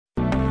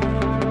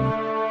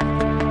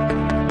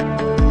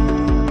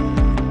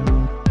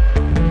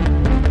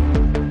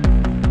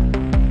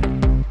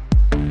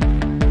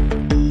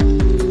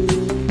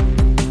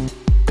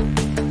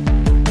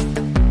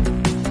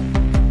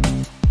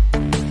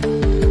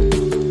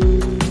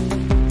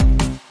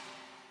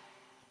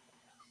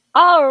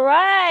All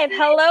right.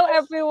 Hello,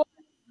 everyone.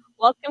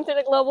 Welcome to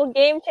the Global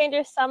Game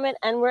Changer Summit,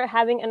 and we're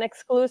having an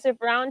exclusive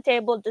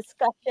roundtable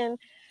discussion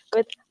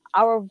with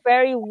our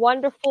very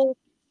wonderful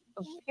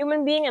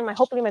human being and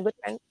hopefully my good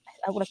friend.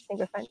 I would like to think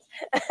we're friends,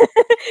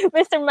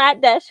 Mr.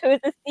 Matt Desch, who is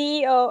the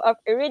CEO of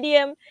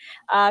Iridium.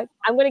 I'm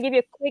going to give you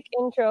a quick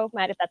intro,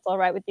 Matt, if that's all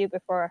right with you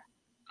before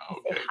I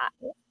say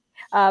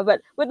hi.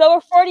 But with over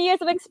 40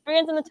 years of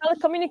experience in the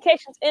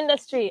telecommunications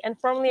industry and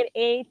formerly at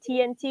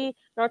AT&T,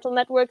 Nortel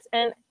Networks,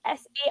 and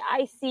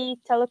SAIC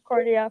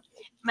Telecordia,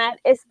 Matt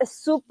is a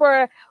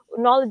super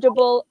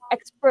knowledgeable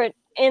expert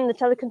in the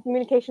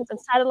telecommunications and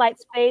satellite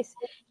space.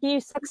 He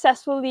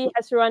successfully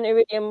has run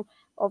Iridium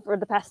over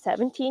the past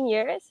 17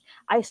 years.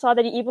 I saw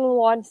that he even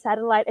won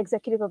Satellite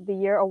Executive of the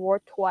Year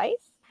award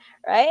twice.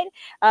 Right?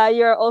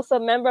 You're also a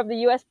member of the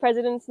U.S.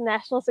 President's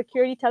National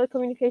Security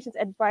Telecommunications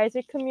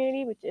Advisory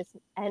Committee, which is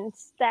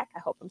NSTAC. I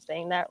hope I'm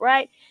saying that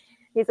right.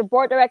 He's a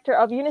board director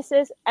of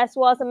Unisys, as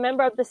well as a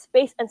member of the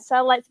Space and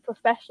Satellites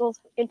Professionals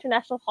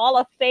International Hall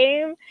of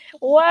Fame.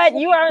 What?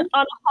 You are on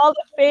a Hall of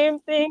Fame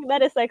thing?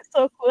 That is like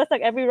so cool. That's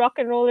like every rock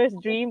and roller's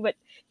dream, but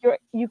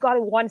you got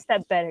it one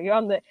step better. You're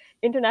on the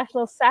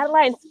International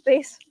Satellite and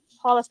Space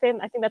Hall of Fame.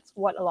 I think that's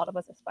what a lot of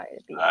us aspire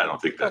to be. I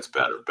don't think that's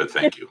better, but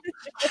thank you.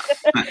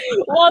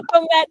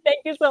 Welcome, Matt. Thank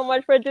you so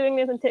much for doing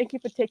this, and thank you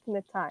for taking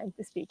the time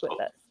to speak with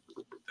us.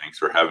 Thanks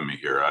for having me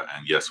here.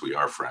 And yes, we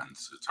are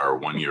friends. It's our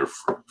 1 year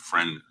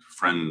friend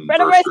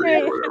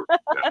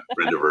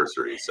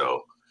anniversary.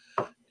 So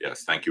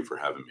yes, thank you for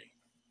having me.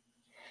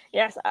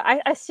 Yes,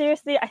 I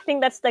seriously, I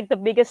think that's like the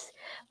biggest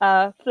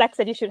flex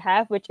that you should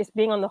have, which is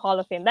being on the Hall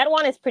of Fame. That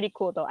one is pretty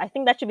cool, though. I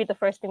think that should be the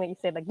first thing that you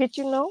say. Like, did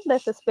you know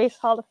there's a Space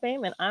Hall of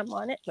Fame and I'm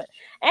on it? But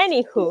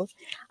anywho,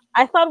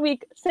 I thought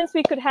since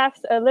we could have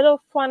a little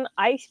fun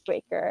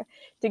icebreaker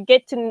to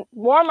get to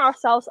warm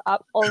ourselves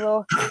up,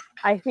 although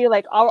I feel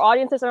like our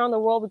audiences around the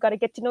world, we got to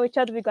get to know each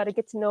other. We got to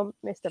get to know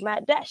Mr.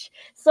 Matt Desch.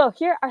 So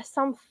here are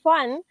some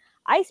fun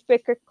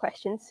icebreaker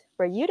questions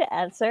for you to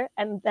answer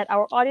and that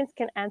our audience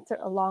can answer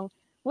along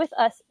with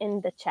us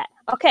in the chat.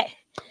 Okay,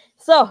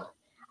 so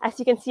as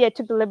you can see, I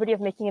took the liberty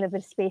of making it a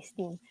bit space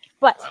themed.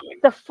 But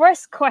the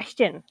first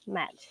question,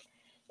 Matt,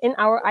 in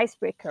our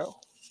icebreaker,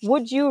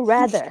 would you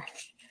rather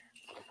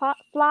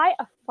fly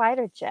a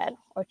fighter jet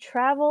or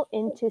travel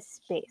into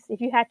space? If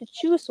you had to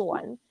choose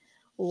one,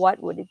 what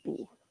would it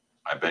be?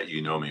 I bet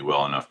you know me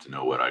well enough to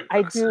know what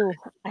I do. Say.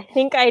 I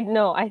think I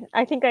know.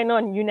 I think I know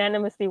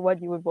unanimously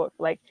what you would vote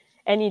for. Like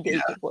any day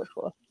you could vote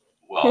for.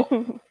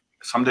 Well,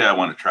 someday I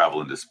want to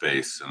travel into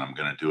space, and I'm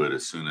going to do it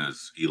as soon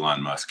as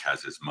Elon Musk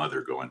has his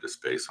mother go into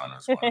space on one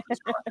of his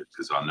rockets,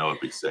 because I'll know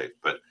it'd be safe.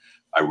 But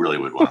I really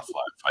would want to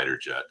fly a fighter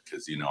jet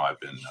because, I've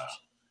been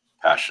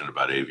passionate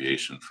about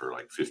aviation for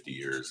like 50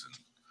 years and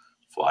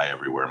fly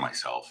everywhere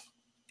myself,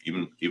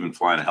 even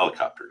flying a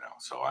helicopter now.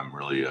 So I'm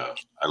really,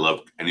 I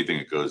love anything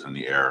that goes in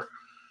the air,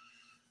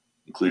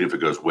 including if it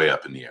goes way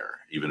up in the air,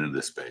 even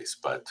into space.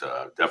 But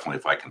definitely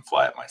if I can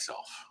fly it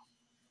myself.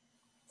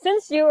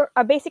 Since you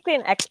are basically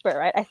an expert,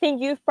 right? I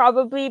think you've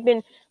probably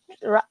been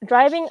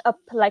piloting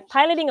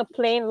a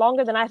plane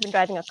longer than I've been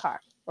driving a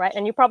car, right?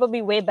 And you're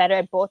probably way better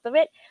at both of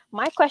it.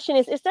 My question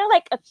is there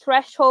like a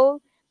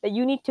threshold that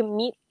you need to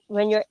meet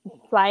when you're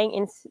flying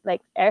in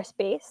like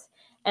airspace?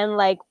 And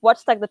like,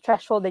 what's like the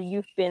threshold that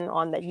you've been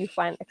on that you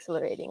find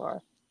exhilarating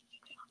or?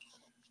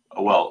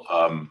 Well,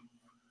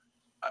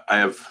 I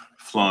have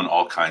flown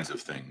all kinds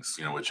of things,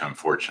 which I'm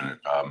fortunate.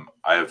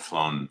 I have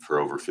flown for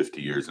over 50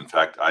 years. In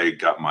fact, I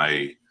got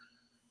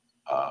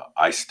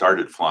I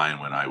started flying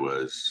when I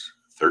was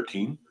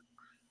 13,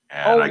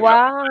 and I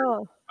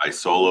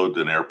soloed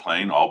an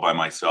airplane all by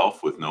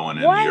myself with no one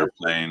in the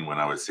airplane when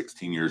I was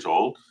 16 years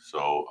old.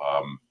 So,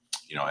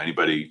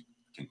 anybody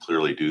can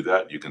clearly do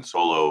that. You can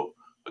solo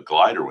a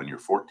glider when you're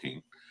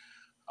 14.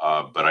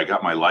 But I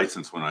got my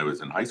license when I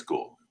was in high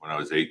school, when I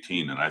was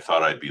 18, and I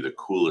thought I'd be the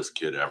coolest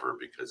kid ever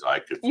because I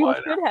could fly.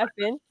 You could have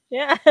been,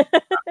 yeah.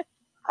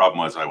 Problem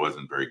was I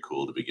wasn't very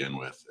cool to begin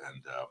with,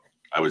 and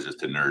I was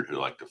just a nerd who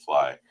liked to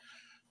fly.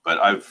 But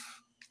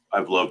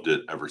I've loved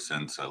it ever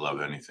since. I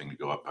love anything to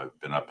go up. I've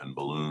been up in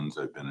balloons.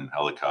 I've been in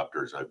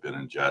helicopters. I've been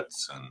in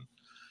jets and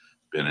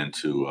been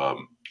into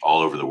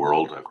all over the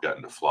world. I've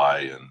gotten to fly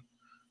in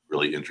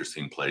really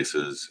interesting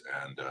places,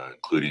 and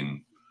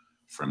including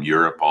from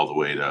Europe all the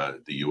way to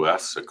the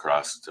U.S.,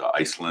 across to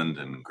Iceland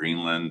and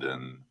Greenland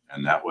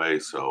and that way.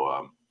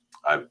 So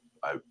I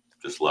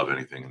just love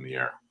anything in the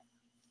air.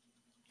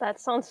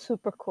 That sounds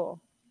super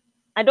cool.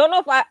 I don't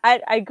know if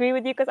I agree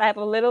with you because I have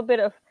a little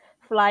bit of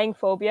flying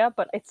phobia,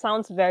 but it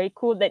sounds very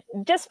cool that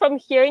just from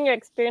hearing your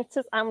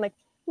experiences, I'm like,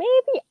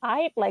 maybe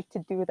I'd like to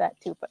do that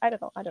too, but I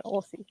don't know.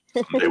 We'll see.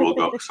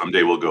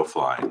 Someday we'll go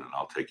flying and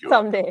I'll take you.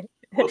 Someday.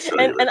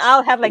 And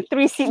I'll have like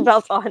 3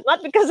 seatbelts on,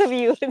 not because of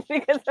you, it's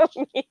because of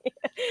me.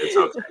 It's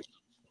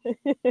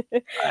okay.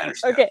 I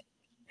understand. Okay.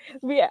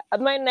 Yeah,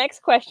 my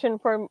next question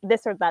for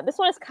this or that. This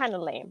one is kind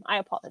of lame. I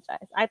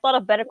apologize. I thought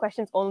of better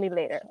questions only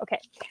later. Okay.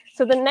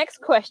 So the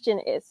next question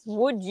is,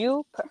 would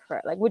you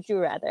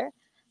rather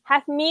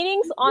have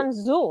meetings on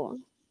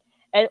Zoom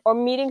or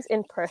meetings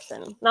in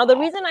person? Now, the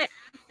reason I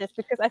ask this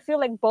because I feel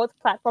like both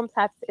platforms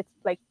have its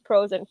like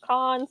pros and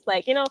cons.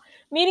 Like,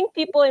 meeting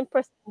people in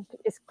person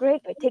is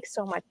great, but it takes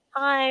so much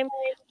time.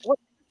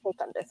 What's your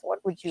take on this?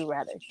 What would you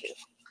rather do?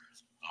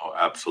 Oh,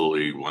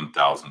 absolutely,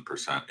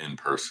 1000% in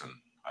person.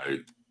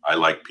 I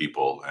like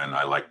people and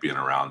I like being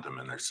around them,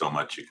 and there's so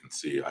much you can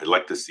see. I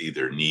like to see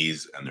their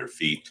knees and their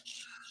feet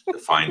to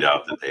find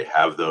out that they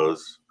have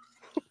those.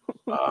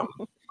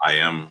 I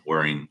am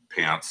wearing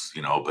pants,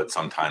 but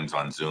sometimes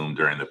on Zoom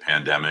during the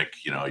pandemic,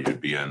 you'd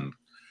be in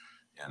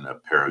a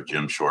pair of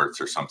gym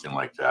shorts or something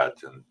like that,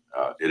 and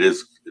it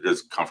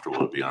is comfortable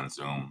to be on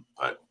Zoom,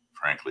 but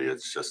frankly,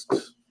 it's just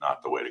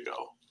not the way to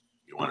go.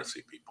 You want to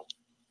see people.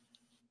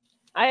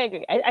 I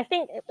agree. I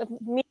think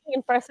meeting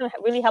in person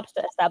really helps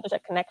to establish a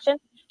connection,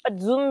 but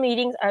Zoom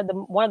meetings are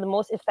one of the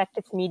most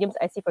effective mediums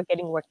I see for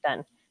getting work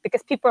done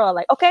because people are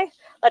like, okay,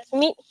 let's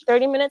meet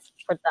 30 minutes,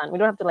 we're done. We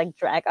don't have to like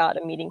drag out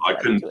a meeting for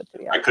like 2 or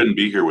 3 hours. I couldn't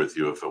be here with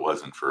you if it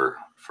wasn't for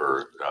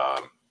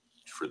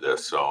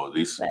this. So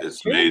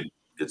it's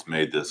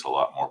made this a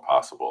lot more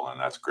possible, and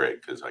that's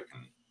great because I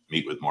can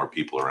meet with more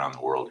people around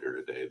the world here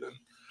today than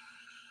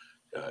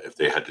if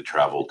they had to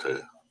travel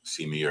to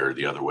see me or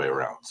the other way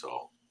around.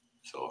 So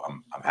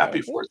I'm happy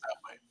for it that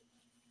way.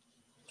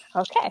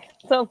 Okay,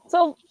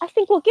 so I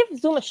think we'll give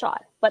Zoom a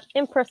shot, but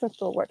in person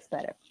still works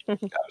better.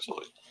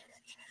 Absolutely.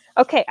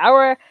 Okay,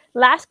 our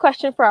last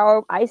question for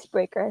our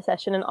icebreaker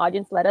session, and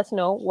audience, let us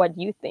know what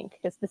you think,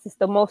 because this is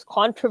the most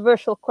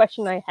controversial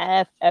question I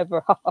have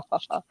ever.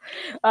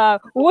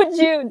 Would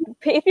you,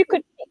 if you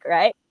could pick,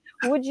 right?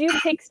 Would you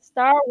pick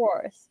Star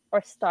Wars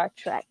or Star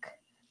Trek?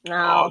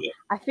 Now,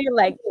 I feel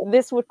like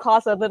this would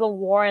cause a little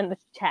war in the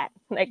chat.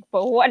 Like,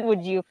 but what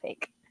would you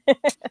pick?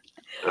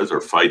 Those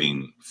are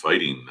fighting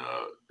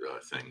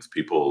things.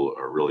 People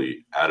are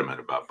really adamant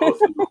about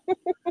both of them.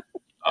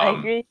 I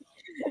agree.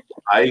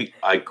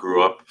 I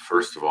grew up,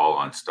 first of all,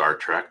 on Star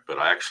Trek, but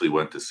I actually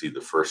went to see the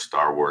first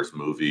Star Wars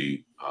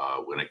movie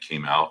when it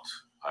came out.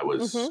 I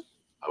was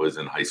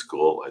in high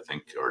school, I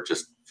think, or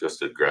just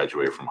had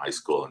graduated from high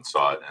school and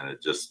saw it, and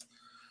it just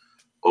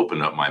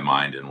opened up my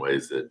mind in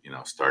ways that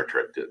Star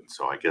Trek didn't.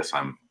 So I guess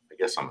I'm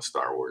a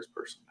Star Wars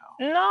person now.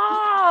 No,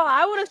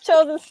 I would have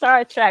chosen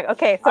Star Trek.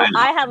 Okay, so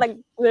I had like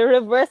the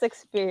reverse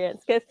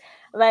experience because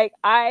like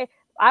I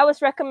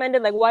was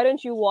recommended like, why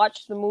don't you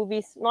watch the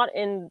movies not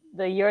in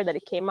the year that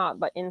it came out,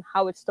 but in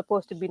how it's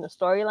supposed to be in the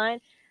storyline.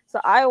 So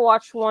I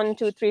watched 1,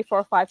 2, 3,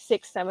 4, 5,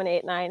 6, 7,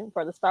 8, 9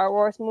 for the Star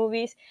Wars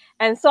movies,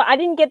 and so I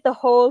didn't get the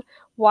whole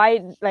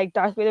why like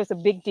Darth Vader was a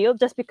big deal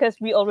just because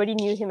we already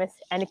knew him as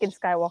Anakin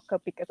Skywalker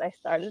because I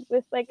started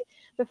with like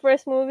the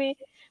first movie.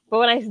 But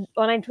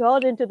when I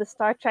dwelled into the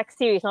Star Trek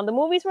series, now the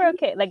movies were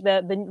okay, like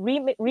the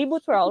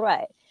reboots were all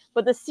right,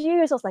 but the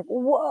series I was like,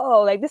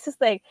 whoa, like this is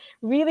like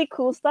really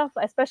cool stuff.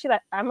 Especially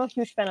like I'm a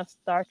huge fan of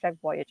Star Trek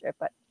Voyager,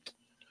 but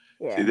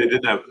yeah. See, they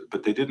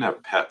didn't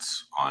have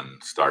pets on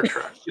Star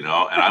Trek, and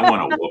I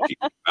want a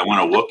Wookiee. I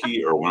want a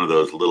Wookiee or one of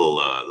those little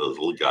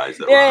guys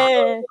that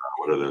run.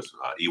 What are those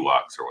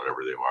Ewoks or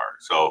whatever they are?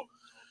 So,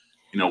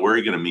 where are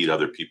you going to meet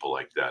other people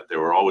like that? They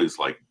were always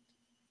like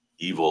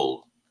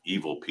evil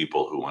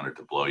people who wanted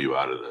to blow you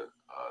out of the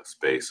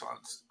space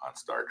on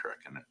Star Trek,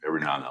 and every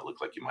now and then it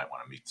looked like you might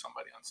want to meet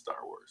somebody on Star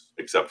Wars,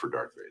 except for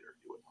Darth Vader.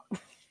 You wouldn't want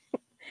to.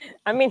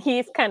 I mean,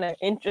 he's kind of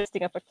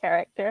interesting of a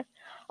character.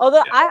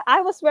 Although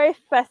I was very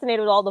fascinated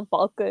with all the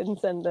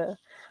Vulcans and the,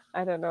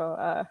 I don't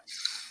know.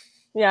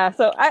 Yeah,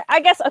 so I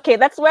guess, okay,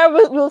 that's where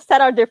we'll set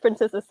our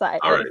differences aside.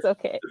 All right. It's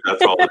okay. If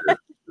that's all it is.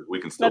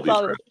 We can still be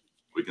friends.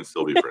 We can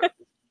still be friends.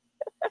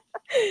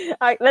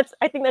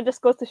 I think that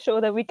just goes to show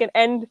that we can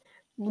end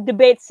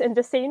debates and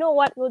just say, you know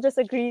what, we'll just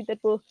agree that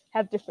we'll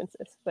have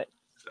differences. But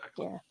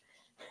exactly. Yeah.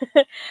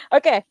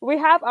 Okay, we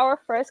have our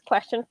first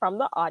question from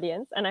the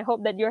audience, and I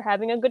hope that you're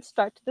having a good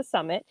start to the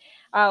summit.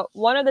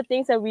 One of the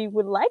things that we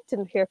would like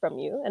to hear from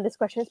you, and this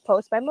question is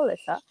posed by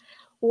Melissa,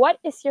 what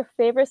is your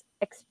favorite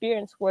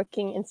experience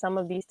working in some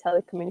of these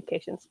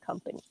telecommunications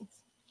companies?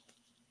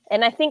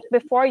 And I think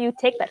before you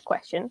take that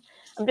question,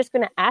 I'm just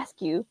going to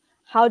ask you,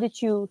 how did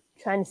you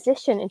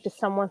transition into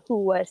someone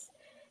who was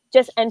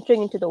just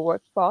entering into the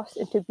workforce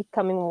into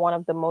becoming one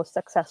of the most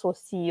successful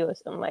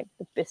CEOs in like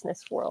the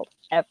business world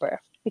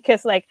ever?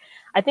 Because like,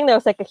 I think there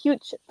was like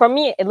for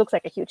me, it looks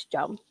like a huge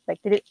jump. Like,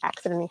 did it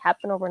accidentally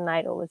happen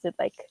overnight, or was it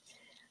like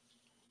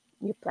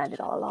you planned it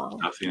all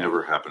along? Nothing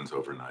ever happens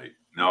overnight.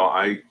 No,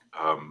 I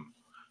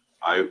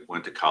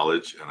went to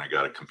college and I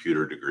got a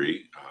computer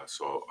degree.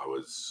 So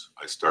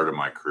I started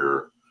my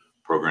career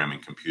programming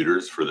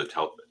computers for the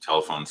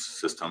telephone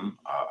system.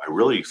 I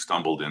really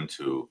stumbled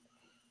into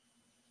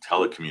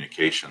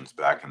telecommunications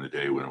back in the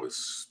day when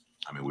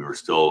we were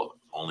still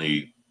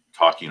only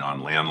talking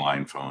on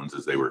landline phones,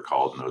 as they were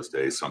called in those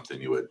days,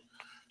 something you would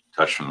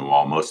touch from the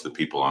wall. Most of the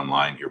people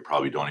online here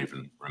probably don't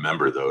even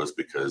remember those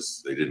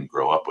because they didn't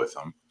grow up with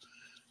them.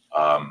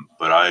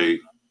 But I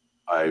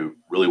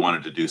really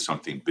wanted to do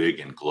something big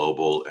and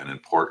global and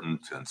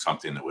important and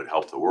something that would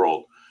help the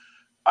world.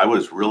 I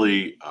was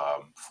really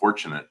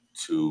fortunate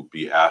to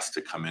be asked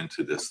to come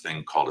into this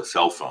thing called a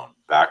cell phone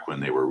back when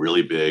they were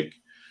really big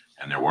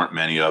and there weren't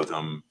many of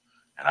them.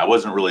 And I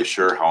wasn't really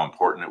sure how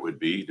important it would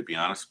be, to be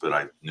honest, but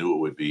I knew it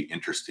would be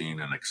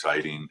interesting and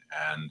exciting.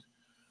 And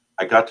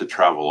I got to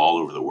travel all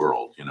over the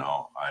world.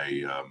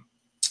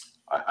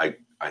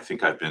 I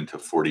think I've been to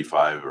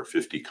 45 or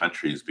 50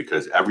 countries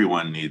because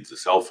everyone needs a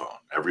cell phone.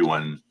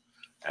 Everyone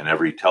and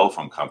every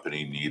telephone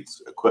company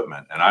needs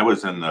equipment. And I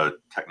was in the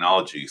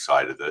technology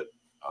side of it.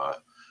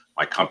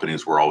 My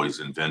companies were always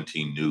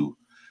inventing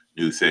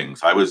new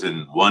things. I was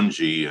in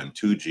 1G and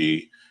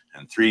 2G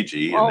and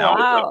 3G, and now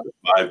we're up to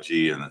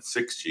 5G and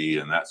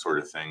 6G and that sort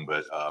of thing.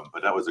 But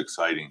that was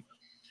exciting.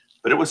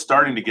 But it was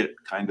starting to get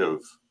kind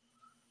of,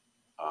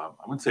 I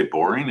wouldn't say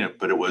boring,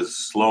 but it was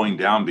slowing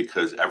down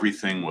because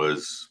everything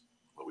was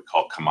what we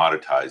call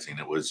commoditizing.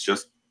 It was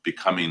just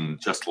becoming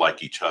just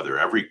like each other.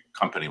 Every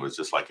company was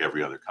just like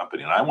every other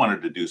company. And I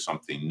wanted to do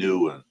something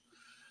new and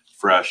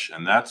fresh.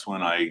 And that's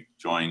when I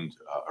joined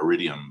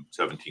Iridium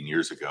 17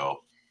 years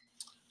ago.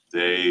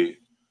 They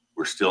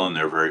were still in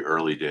their very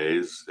early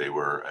days. They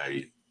were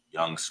a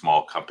young,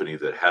 small company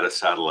that had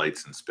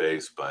satellites in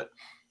space, but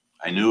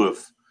I knew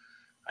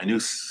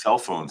cell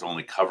phones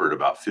only covered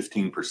about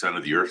 15%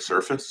 of the Earth's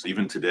surface.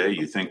 Even today,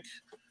 you think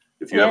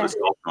if you have a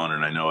cell phone,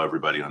 and I know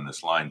everybody on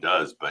this line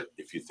does, but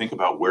if you think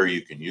about where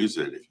you can use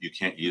it, if you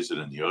can't use it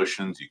in the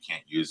oceans, you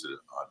can't use it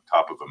on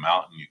top of a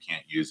mountain, you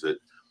can't use it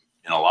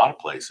in a lot of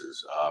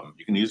places.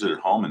 You can use it at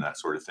home and that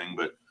sort of thing,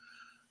 but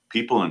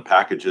people and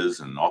packages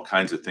and all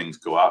kinds of things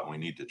go out and we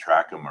need to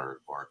track them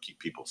or keep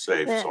people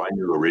safe. Yeah. So I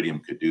knew Iridium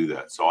could do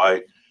that. So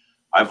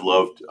I've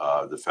loved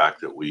the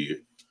fact that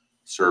we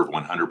serve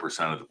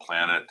 100% of the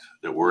planet,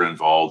 that we're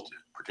involved,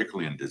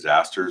 particularly in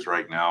disasters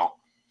right now.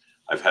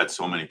 I've had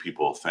so many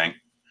people thank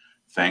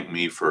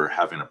me for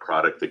having a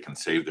product that can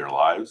save their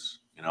lives,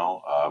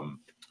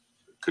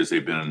 because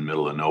they've been in the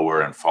middle of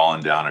nowhere and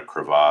fallen down a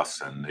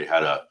crevasse, and they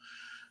had a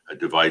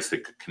device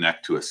that could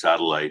connect to a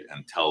satellite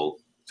and tell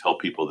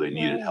people they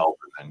needed help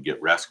and then get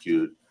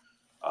rescued.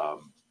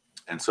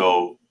 And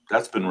so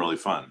that's been really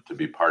fun to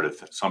be part of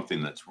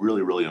something that's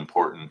really, really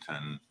important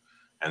and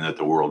that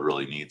the world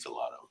really needs a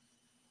lot of.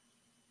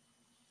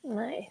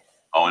 Nice.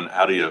 Oh, and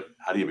how do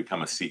you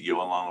become a CEO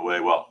along the way?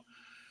 Well,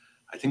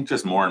 I think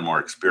just more and more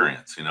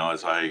experience.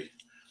 As I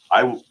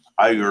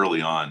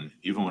early on,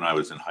 even when I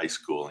was in high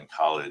school and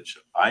college,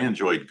 I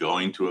enjoyed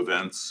going to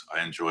events.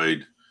 I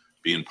enjoyed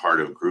being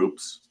part of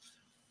groups,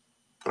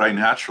 but I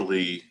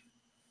naturally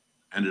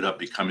ended up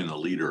becoming the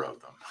leader of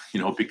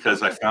them,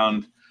 because I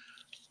found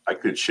I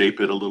could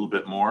shape it a little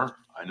bit more.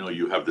 I know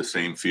you have the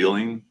same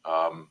feeling.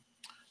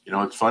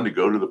 It's fun to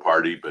go to the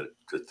party, but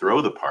to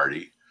throw the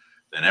party,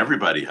 then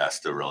everybody has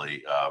to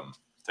really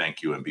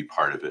thank you and be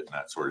part of it and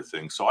that sort of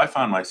thing. So I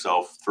found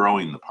myself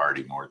throwing the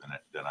party more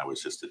than I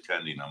was just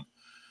attending them.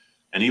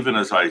 And even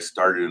as I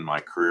started in my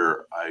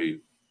career, I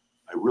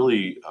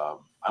really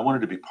I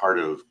wanted to be part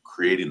of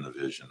creating the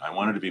vision. I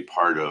wanted to be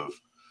part of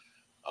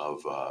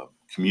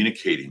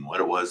communicating what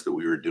it was that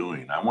we were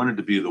doing. I wanted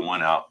to be the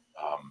one out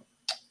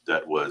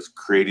that was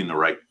creating the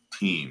right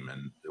team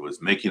and it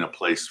was making a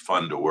place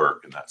fun to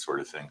work and that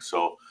sort of thing.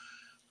 So,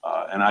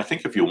 and I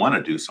think if you want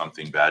to do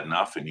something bad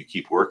enough and you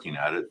keep working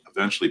at it,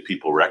 eventually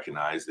people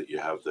recognize that you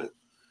have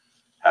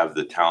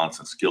the talents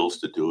and skills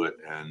to do it,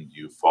 and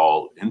you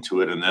fall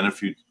into it. And then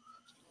if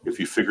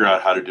you figure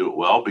out how to do it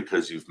well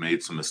because you've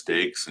made some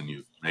mistakes and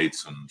you've made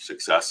some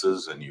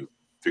successes and you've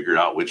figured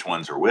out which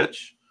ones are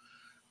which,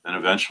 then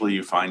eventually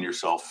you find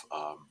yourself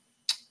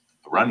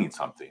running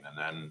something. And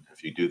then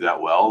if you do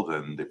that well,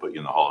 then they put you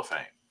in the Hall of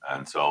Fame.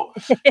 And so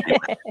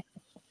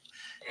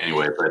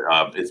anyway,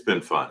 but it's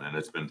been fun, and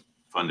it's been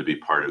fun to be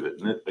part of it.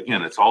 And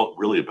again, it's all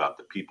really about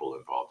the people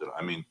involved in it.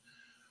 I mean,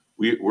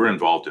 we're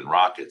involved in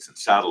rockets and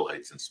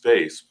satellites and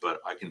space,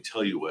 but I can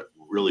tell you what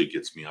really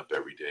gets me up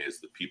every day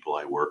is the people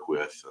I work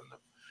with and the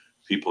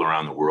people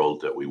around the world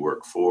that we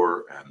work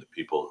for and the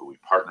people who we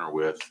partner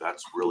with.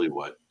 That's really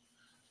what,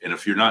 and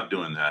if you're not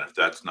doing that, if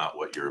that's not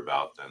what you're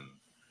about, then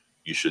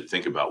you should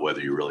think about whether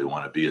you really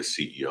want to be a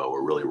CEO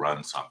or really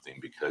run something,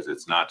 because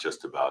it's not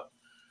just about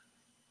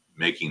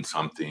making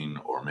something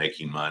or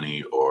making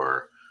money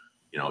or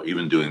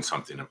even doing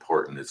something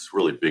important. It's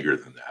really bigger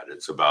than that.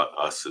 It's about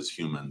us as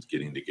humans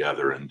getting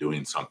together and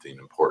doing something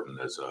important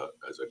as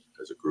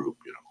a group.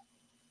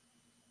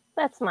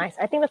 That's nice.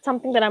 I think that's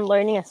something that I'm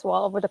learning as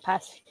well over the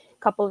past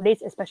couple of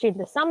days, especially in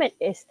the summit,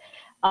 is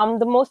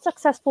the most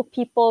successful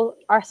people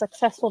are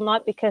successful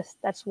not because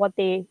that's what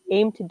they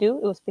aim to do.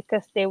 It was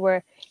because they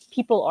were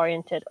people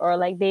oriented, or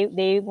like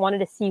they wanted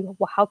to see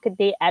how could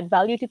they add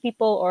value to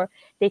people, or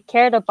they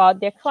cared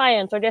about their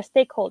clients or their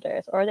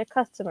stakeholders or their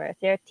customers,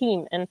 their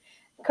team. And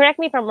correct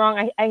me if I'm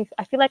wrong, I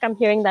feel like I'm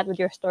hearing that with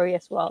your story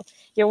as well.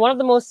 You're one of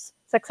the most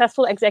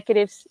successful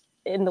executives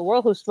in the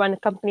world who's run a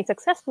company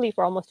successfully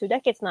for almost 2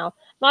 decades now,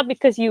 not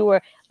because you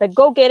were the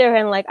go-getter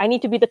and like, I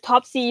need to be the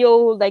top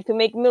CEO, like to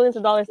make millions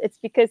of dollars. It's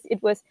because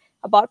it was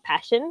about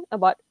passion,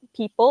 about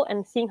people,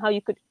 and seeing how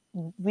you could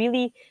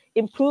really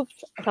improve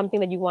something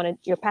that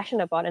you're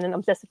passionate about, and then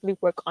obsessively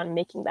work on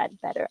making that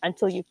better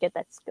until you get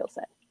that skill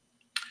set.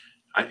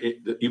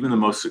 Even the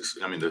most,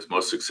 the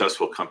most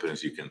successful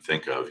companies you can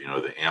think of,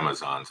 the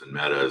Amazons and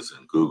Metas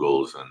and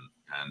Googles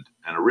and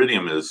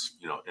Iridium is,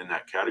 in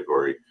that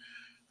category.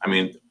 I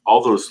mean,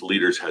 all those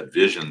leaders had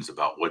visions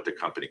about what the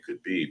company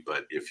could be,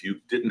 but if you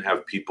didn't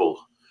have people,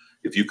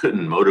 if you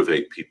couldn't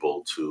motivate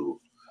people to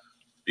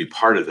be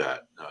part of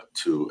that,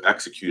 to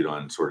execute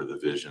on sort of the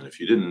vision, if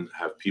you didn't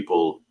have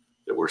people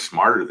that were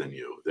smarter than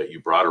you, that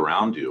you brought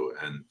around you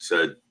and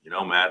said,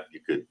 Matt, you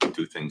could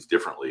do things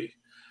differently,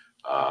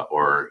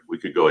 or we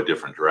could go a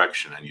different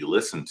direction, and you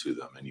listened to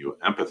them and you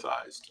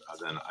empathized,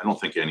 then I don't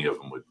think any of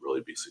them would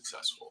really be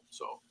successful.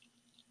 So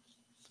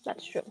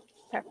that's true.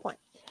 Fair point.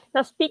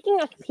 Now, speaking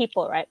of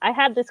people, right, I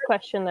had this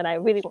question that I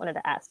really wanted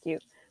to ask you,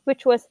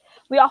 which was,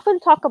 we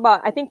often talk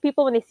about, I think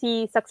people, when they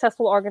see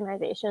successful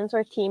organizations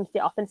or teams, they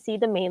often see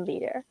the main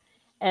leader.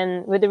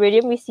 And with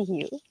Iridium, we see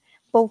you.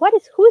 But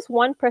who's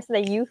one person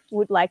that you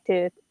would like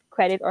to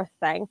credit or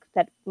thank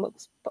that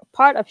was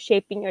part of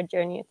shaping your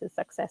journey to the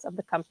success of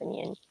the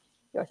company and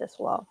yours as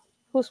well?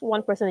 Who's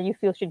one person that you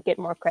feel should get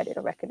more credit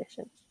or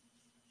recognition?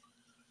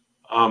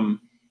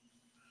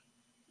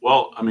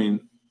 Well,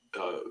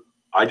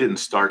 I didn't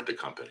start the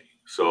company.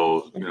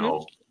 So,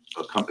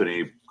 a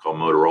company called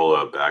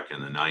Motorola back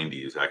in the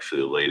 90s,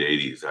 actually the late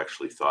 80s,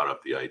 actually thought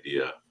up the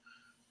idea.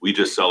 We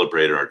just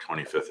celebrated our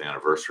 25th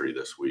anniversary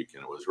this week,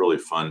 and it was really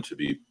fun to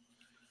be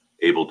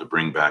able to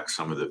bring back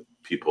some of the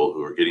people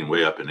who are getting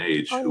way up in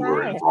age, who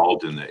were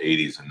involved in the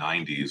 80s and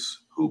 90s,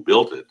 who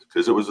built it,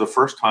 because it was the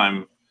first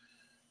time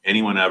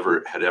anyone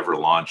had ever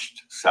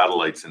launched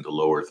satellites into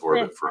low Earth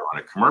orbit on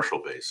a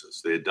commercial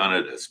basis. They had done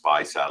it as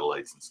spy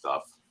satellites and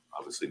stuff,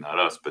 obviously not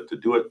us, but to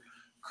do it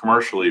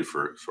commercially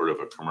for sort of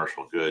a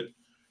commercial good,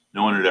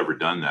 no one had ever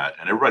done that.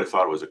 And everybody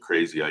thought it was a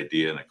crazy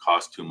idea and it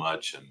cost too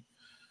much, and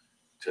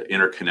to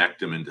interconnect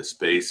them into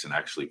space and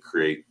actually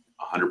create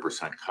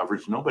 100%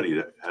 coverage. Nobody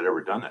had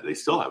ever done that. They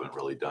still haven't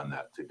really done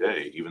that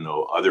today, even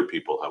though other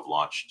people have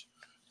launched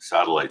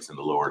satellites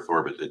into low Earth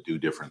orbit that do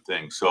different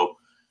things. So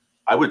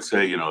I would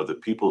say, the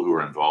people who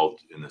are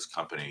involved in this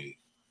company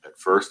at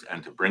first,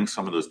 and to bring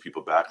some of those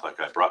people back, like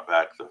I brought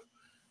back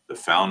the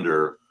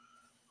founder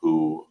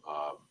who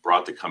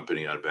brought the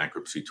company out of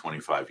bankruptcy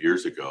 25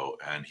 years ago,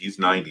 and he's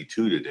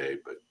 92 today,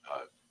 but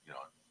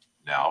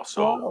now,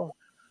 so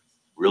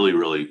really,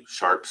 really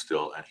sharp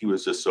still. And he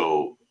was just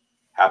so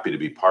happy to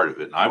be part of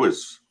it. And I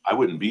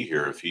wouldn't be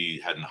here if he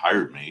hadn't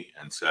hired me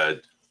and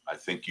said, I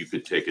think you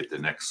could take it the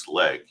next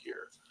leg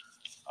here.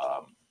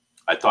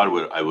 I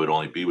thought I would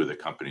only be with the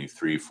company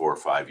 3, 4,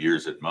 5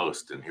 years at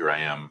most. And here I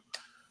am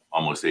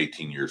almost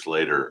 18 years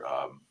later.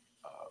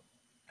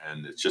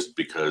 And it's just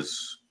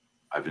because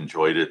I've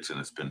enjoyed it and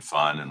it's been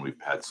fun and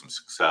we've had some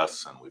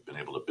success and we've been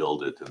able to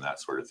build it and that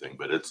sort of thing.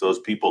 But it's those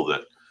people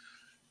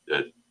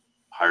that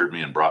hired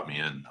me and brought me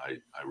in, I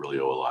really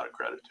owe a lot of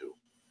credit to.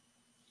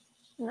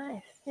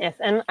 Nice. Yes.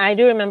 And I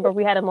do remember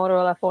we had a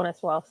Motorola phone as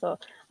well. So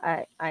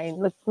I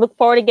look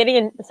forward to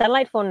getting a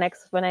satellite phone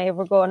next when I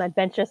ever go on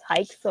adventurous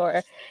hikes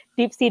or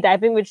deep sea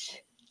diving,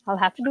 which I'll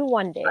have to do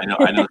one day. I know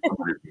somebody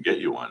who can get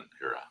you one,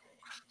 Hira.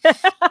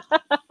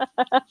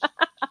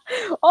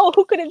 Oh,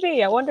 who could it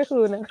be? I wonder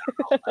who. I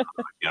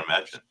can't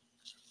imagine.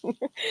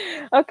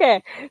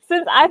 Okay,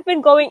 since I've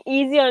been going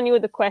easy on you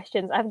with the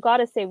questions, I've got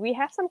to say we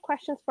have some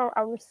questions from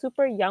our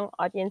super young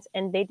audience,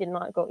 and they did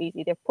not go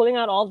easy. They're pulling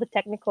out all the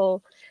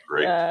technical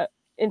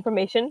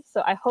information,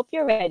 so I hope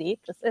you're ready.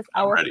 This is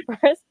our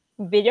first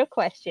video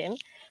question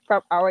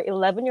from our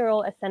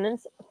 11-year-old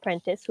Ascendance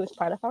apprentice who is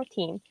part of our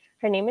team.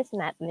 Her name is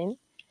Natlin.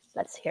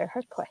 Let's hear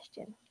her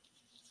question.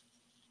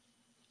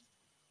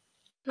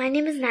 My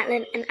name is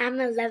Natlin, and I'm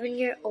an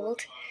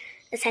 11-year-old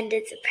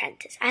Ascendance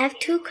apprentice. I have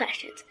 2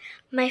 questions.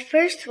 My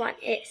first one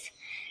is,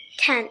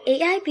 can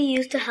AI be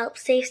used to help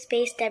save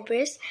space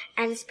debris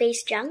and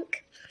space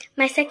junk?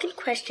 My second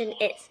question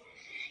is,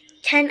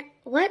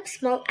 what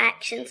small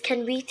actions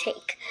can we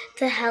take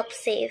to help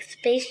save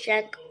space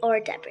junk or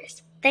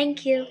debris?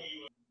 Thank you.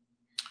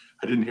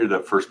 I didn't hear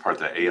that first part,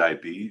 the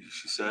AIB,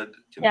 she said.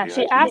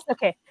 She asked,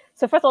 okay.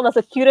 So first of all, that's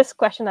the cutest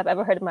question I've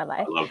ever heard in my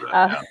life. I love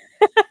that,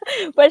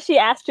 But she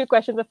asked 2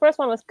 questions. The first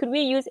one was, could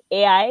we use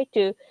AI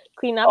to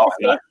clean up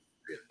the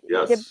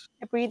space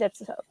debris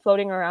that's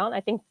floating around? I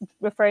think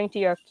referring to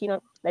your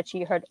keynote that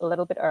she heard a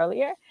little bit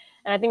earlier.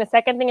 And I think the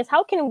second thing is,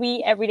 how can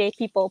we everyday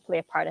people play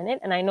a part in it?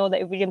 And I know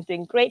that Iridium's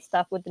doing great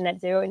stuff with the Net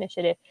Zero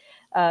initiative.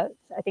 I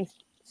think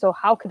so.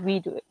 How could we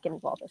get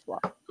involved as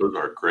well? Those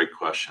are great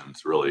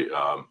questions, really.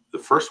 The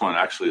first one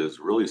actually is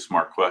a really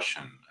smart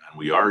question, and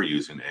we are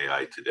using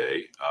AI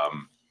today.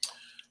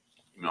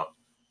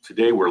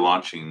 Today we're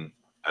launching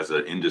as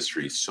an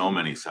industry so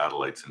many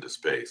satellites into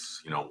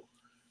space.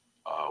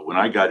 When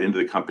I got into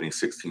the company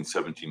 16,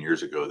 17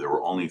 years ago, there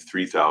were only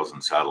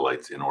 3,000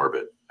 satellites in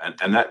orbit.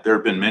 And that there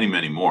have been many,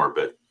 many more,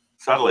 but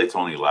satellites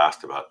only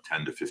last about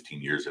 10 to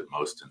 15 years at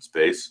most in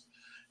space.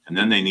 And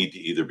then they need to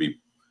either be,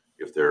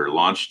 if they're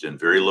launched in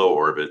very low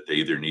orbit, they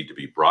either need to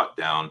be brought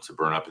down to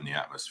burn up in the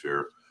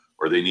atmosphere,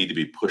 or they need to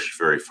be pushed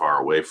very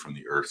far away from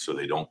the Earth so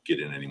they don't get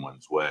in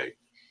anyone's way.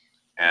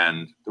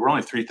 And there were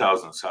only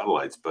 3,000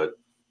 satellites, but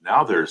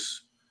now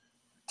there's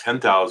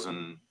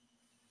 10,000,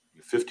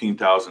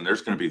 15,000,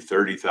 there's going to be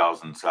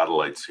 30,000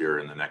 satellites here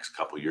in the next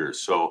couple of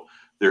years. So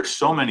there's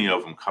so many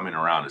of them coming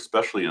around,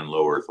 especially in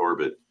low Earth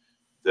orbit,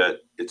 that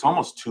it's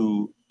almost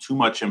too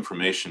much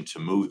information to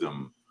move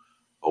them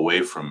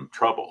away from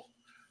trouble.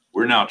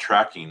 We're now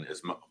tracking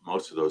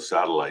most of those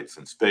satellites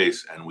in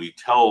space, and we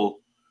tell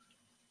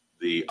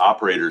the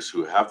operators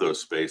who have those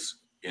space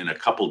in a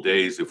couple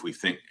days if we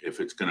think if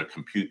it's going to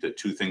compute that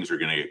two things are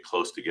going to get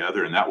close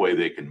together, and that way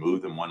they can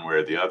move them one way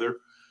or the other.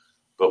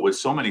 But with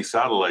so many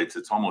satellites,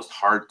 it's almost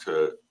hard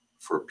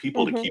for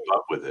people to keep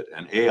up with it.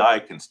 And AI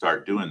can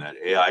start doing that.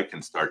 AI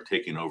can start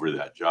taking over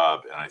that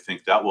job. And I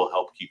think that will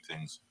help keep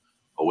things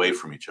away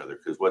from each other.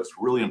 Because what's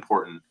really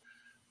important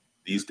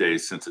these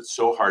days, since it's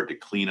so hard to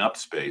clean up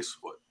space,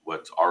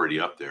 what's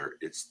already up there,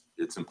 it's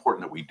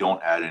important that we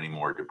don't add any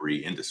more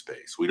debris into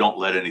space. We don't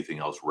let anything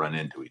else run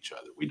into each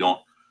other. We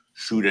don't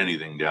shoot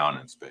anything down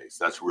in space.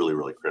 That's really,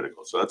 really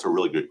critical. So that's a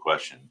really good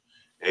question.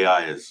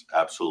 AI is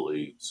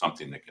absolutely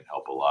something that can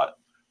help a lot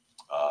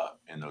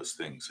in those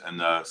things. And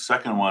the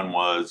second one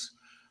was,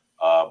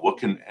 what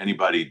can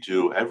anybody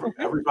do?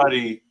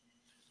 Everybody,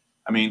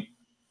 I mean,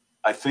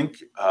 I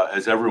think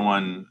as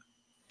everyone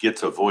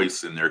gets a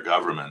voice in their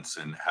governments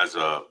and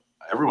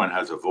everyone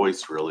has a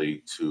voice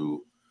really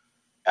to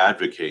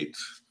advocate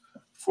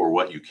for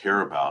what you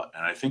care about.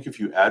 And I think if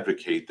you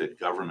advocate that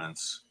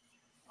governments,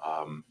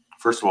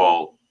 first of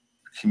all,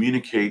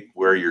 communicate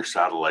where your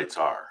satellites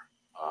are.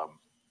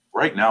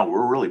 Right now,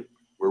 we're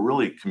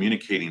really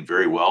communicating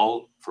very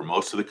well for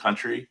most of the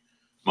country,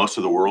 most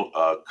of the world,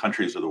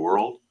 countries of the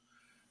world.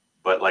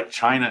 But like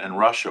China and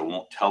Russia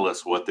won't tell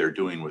us what they're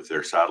doing with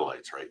their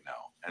satellites right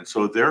now. And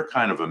so they're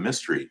kind of a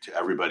mystery to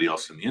everybody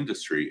else in the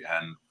industry.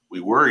 And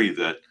we worry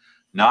that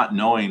not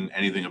knowing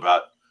anything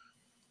about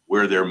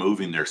where they're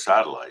moving their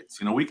satellites,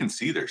 we can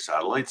see their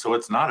satellites, so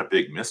it's not a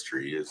big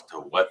mystery as to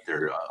what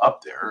they're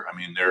up there. I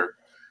mean, they're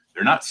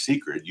not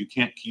secret. You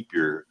can't keep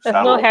your There's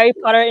no Harry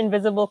Potter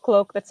invisible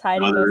cloak that's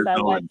hiding those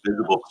satellites. No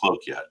invisible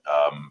cloak yet.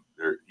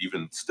 They're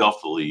even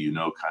stealthily,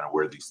 kind of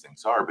where these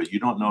things are, but you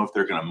don't know if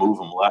they're going to move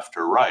them left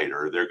or right,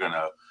 or they're going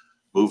to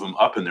move them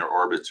up in their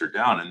orbits or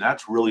down. And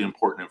that's really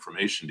important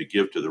information to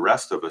give to the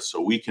rest of us so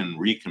we can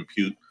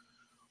recompute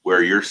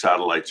where your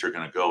satellites are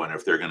going to go and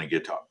if they're going to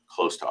get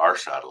close to our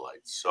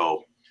satellites.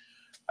 So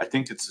I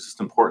think it's just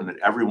important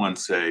that everyone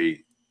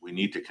say we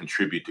need to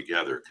contribute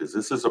together, because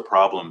this is a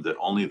problem that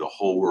only the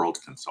whole world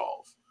can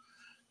solve.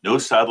 No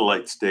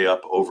satellites stay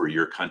up over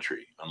your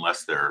country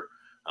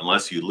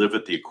unless you live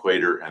at the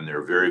equator and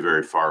they're very,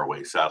 very far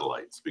away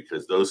satellites,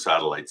 because those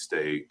satellites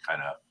stay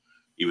kind of,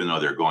 even though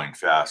they're going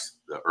fast,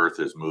 the Earth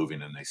is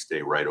moving and they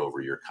stay right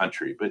over your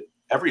country. But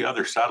every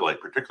other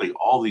satellite, particularly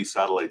all these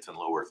satellites in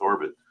low Earth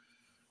orbit,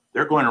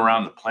 they're going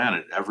around the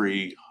planet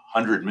every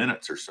 100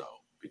 minutes or so,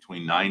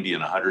 between 90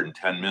 and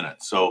 110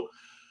 minutes. So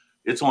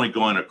it's only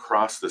going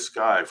across the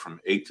sky from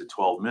 8 to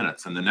 12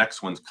 minutes, and the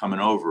next one's coming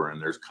over, and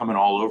there's coming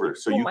all over.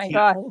 So you can't.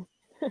 God.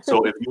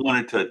 So if you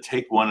wanted to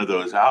take one of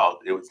those out,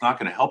 it's not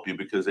going to help you,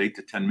 because 8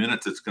 to 10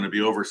 minutes, it's going to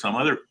be over some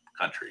other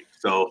country.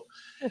 So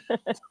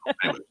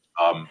anyway,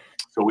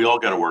 so we all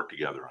got to work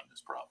together on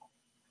this problem.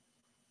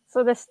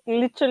 So there's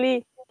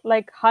literally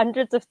like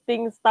hundreds of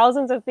things,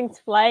 thousands of things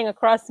flying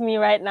across me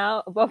right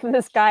now above in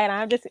the sky, and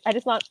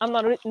I'm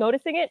not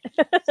noticing it.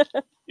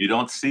 You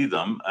don't see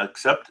them,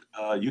 except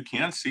you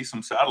can see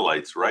some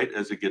satellites right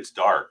as it gets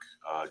dark.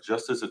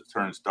 Just as it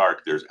turns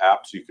dark, there's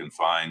apps you can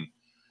find.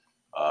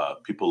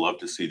 People love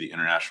to see the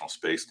International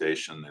Space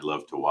Station. They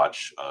love to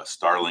watch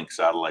Starlink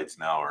satellites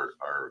now,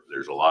 or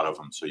there's a lot of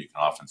them, so you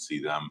can often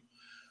see them.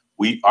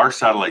 Our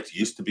satellites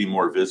used to be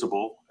more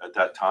visible at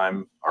that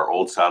time, our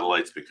old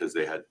satellites, because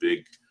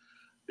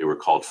they were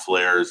called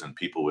flares, and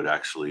people would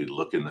actually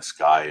look in the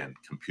sky and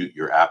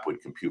your app would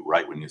compute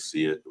right when you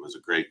see it. It was a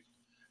great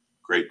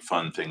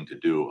fun thing to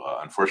do.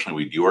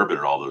 Unfortunately, we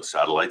deorbited all those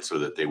satellites so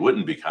that they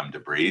wouldn't become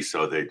debris,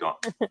 so they don't.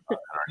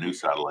 Our new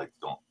satellites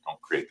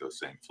don't create those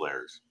same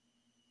flares.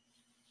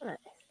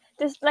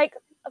 Just like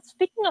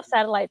speaking of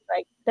satellites,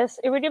 like does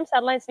Iridium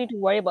satellites need to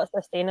worry about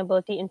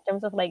sustainability in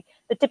terms of like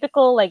the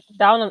typical like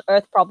down on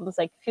Earth problems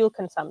like fuel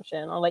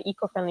consumption or like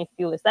eco-friendly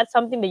fuel? Is that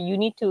something that you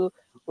need to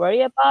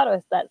worry about, or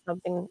is that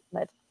something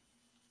that,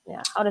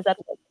 how does that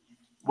work?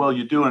 Well,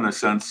 you do in a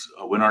sense.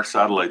 When our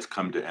satellites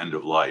come to end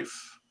of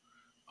life,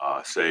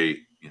 say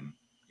in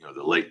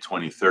the late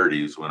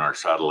 2030s, when our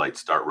satellites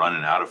start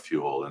running out of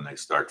fuel and they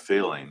start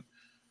failing,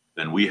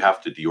 then we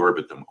have to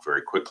deorbit them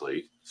very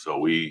quickly.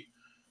 So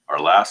our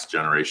last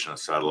generation of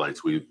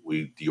satellites, we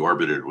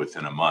deorbited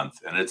within a month.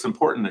 And it's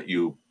important that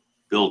you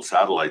build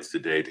satellites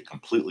today to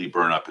completely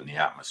burn up in the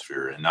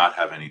atmosphere and not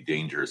have any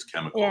dangerous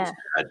chemicals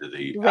add to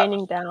the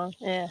raining down.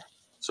 Yeah.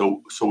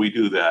 So we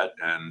do that,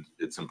 and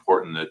it's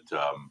important that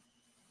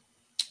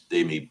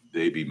they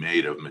be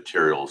made of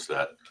materials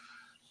that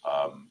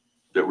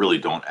really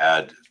don't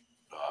add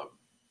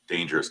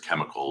dangerous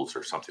chemicals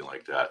or something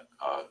like that.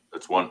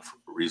 That's one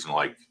reason.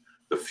 Like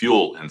the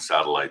fuel in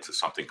satellites is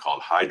something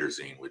called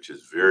hydrazine, which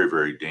is very,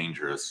 very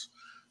dangerous.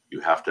 You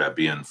have to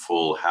be in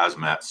full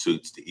hazmat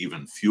suits to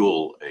even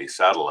fuel a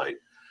satellite.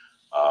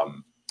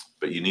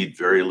 But you need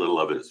very little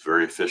of it. It's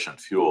very efficient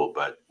fuel.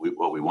 But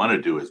what we want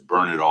to do is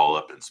burn it all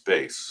up in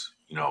space,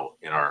 in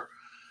our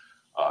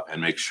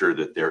and make sure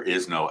that there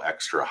is no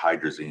extra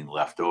hydrazine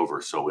left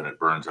over. So when it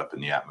burns up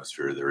in the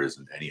atmosphere, there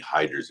isn't any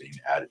hydrazine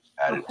added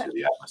to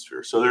the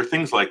atmosphere. So there are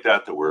things like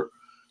that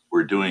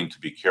we're doing to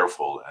be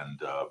careful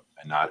and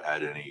not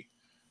add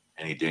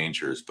any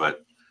dangers.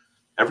 But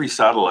every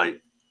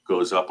satellite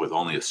goes up with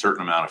only a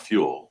certain amount of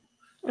fuel,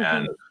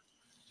 and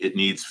it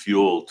needs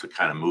fuel to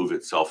kind of move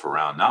itself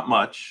around. Not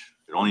much.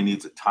 It only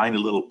needs a tiny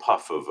little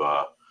puff of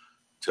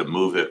to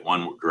move it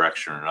one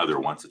direction or another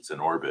once it's in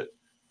orbit.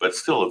 But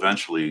still,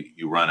 eventually,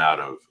 you run out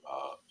of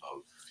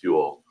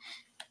fuel.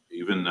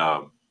 Even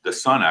the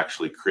sun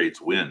actually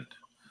creates wind.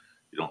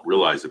 You don't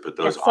realize it, but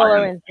those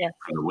ions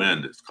from the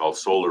wind, it's called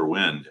solar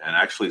wind. And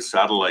actually,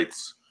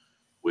 satellites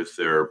with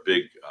their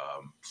big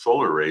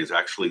solar rays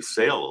actually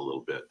sail a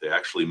little bit. They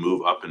actually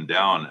move up and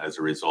down as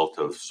a result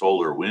of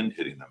solar wind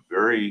hitting them.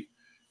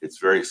 It's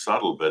very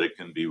subtle, but it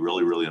can be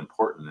really, really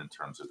important in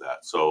terms of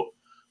that. So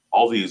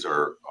all these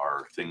are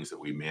things that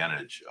we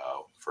manage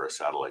for a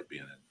satellite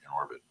being in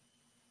orbit.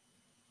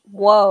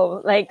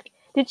 Whoa, like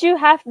did you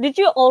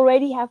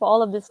already have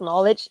all of this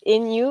knowledge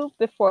in you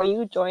before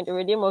you joined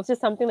Iridium? Or was this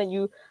something that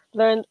you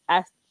learned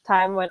as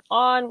time went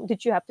on?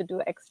 Did you have to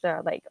do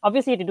extra,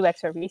 obviously you had to do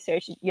extra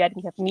research, you had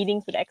to have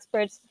meetings with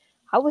experts?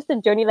 How was the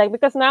journey like?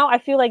 Because now I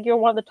feel like you're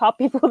one of the top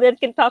people that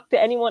can talk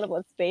to anyone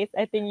about space.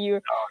 I think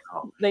you're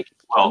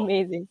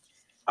amazing.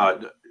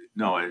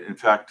 No, in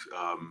fact,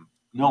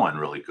 no one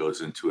really goes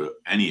into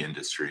any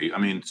industry. I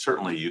mean,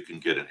 certainly you can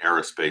get an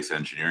aerospace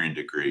engineering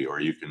degree, or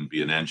you can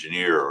be an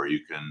engineer, or you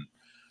can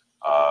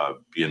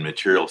be in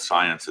material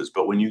sciences.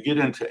 But when you get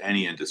into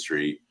any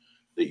industry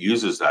that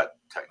uses that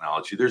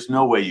technology, there's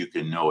no way you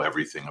can know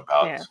everything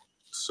about it.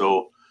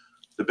 So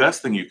the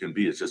best thing you can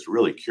be is just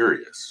really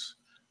curious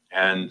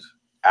and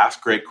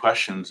ask great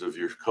questions of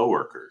your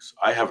coworkers.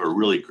 I have a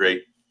really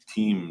great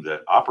team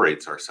that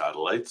operates our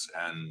satellites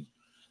and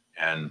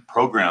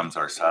programs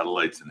our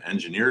satellites and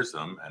engineers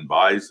them and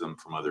buys them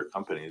from other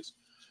companies.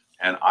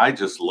 And I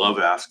just love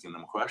asking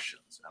them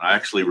questions. And I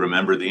actually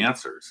remember the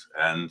answers.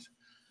 And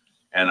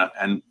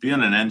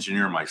being an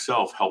engineer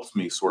myself helps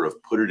me sort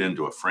of put it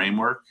into a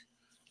framework.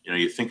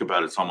 You think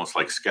about it's almost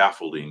like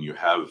scaffolding. You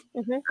have,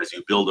 as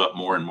you build up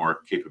more and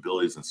more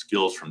capabilities and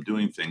skills from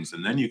doing things,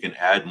 and then you can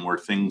add more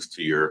things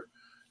to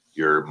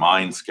your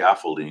mind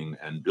scaffolding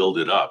and build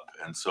it up.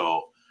 And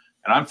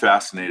I'm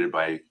fascinated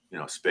by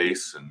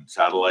space and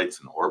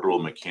satellites and orbital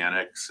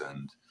mechanics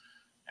and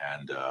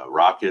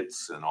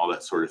rockets and all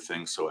that sort of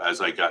thing. So as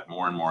I got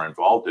more and more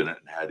involved in it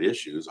and had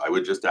issues, I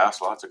would just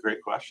ask lots of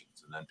great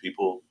questions, and then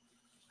people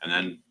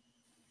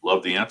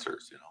love the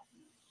answers.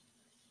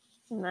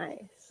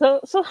 Nice. So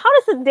how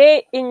does a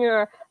day in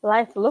your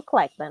life look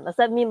like then? Does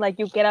that mean like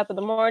you get up in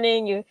the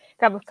morning, you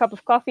grab a cup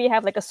of coffee,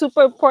 have like a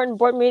super important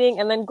board meeting,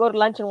 and then go to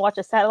lunch and watch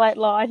a satellite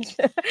launch,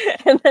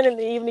 and then in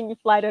the evening you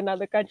fly to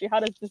another country? How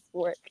does this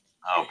work?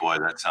 Oh boy,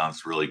 that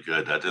sounds really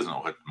good. That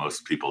isn't what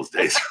most people's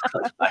days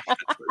are like.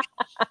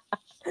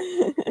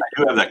 I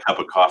do have that cup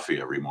of coffee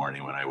every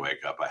morning when I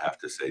wake up. I have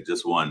to say,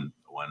 just one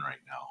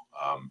right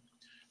now.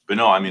 But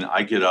no, I mean,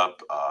 I get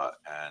up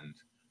and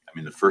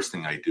the first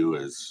thing I do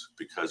is,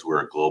 because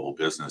we're a global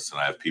business and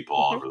I have people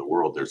all over the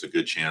world, there's a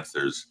good chance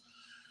there's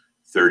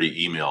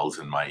 30 emails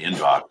in my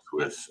inbox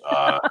with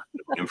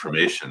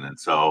information. And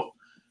so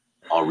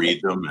I'll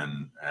read them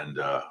and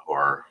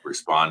or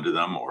respond to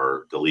them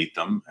or delete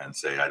them and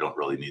say, I don't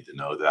really need to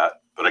know that.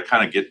 But I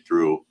kind of get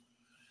through.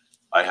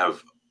 I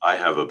have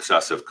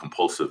obsessive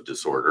compulsive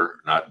disorder,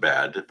 not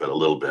bad, but a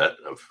little bit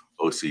of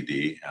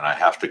OCD. And I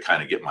have to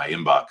kind of get my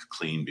inbox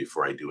clean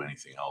before I do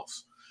anything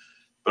else.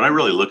 But I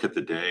really look at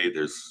the day.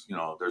 There's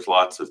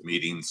lots of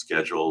meetings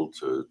scheduled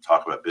to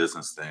talk about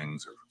business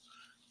things or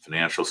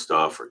financial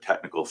stuff or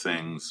technical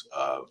things,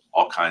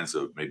 all kinds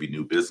of maybe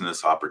new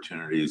business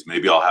opportunities.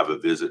 Maybe I'll have a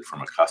visit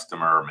from a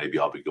customer. Maybe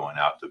I'll be going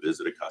out to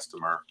visit a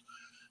customer.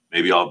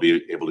 Maybe I'll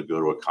be able to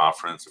go to a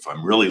conference. If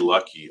I'm really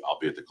lucky, I'll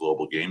be at the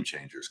Global Game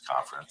Changers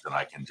conference, and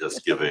I can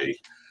just do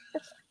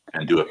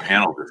a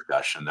panel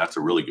discussion. That's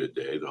a really good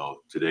day, though.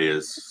 Today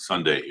is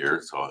Sunday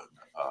here, so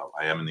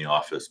I am in the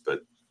office, but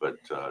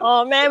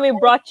oh man, we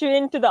brought you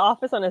into the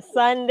office on a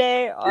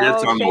Sunday.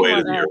 It's on the way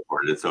to the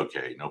airport. It's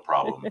okay, no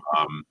problem.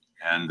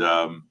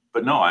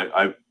 But no,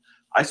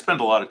 I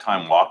spend a lot of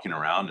time walking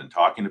around and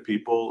talking to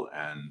people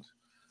and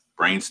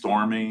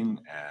brainstorming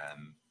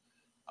and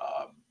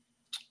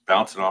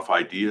bouncing off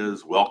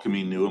ideas,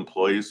 welcoming new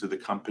employees to the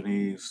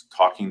companies,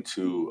 talking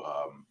to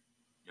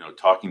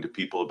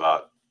people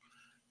about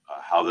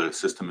how the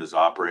system is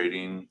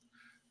operating.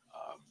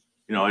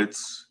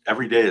 It's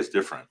every day is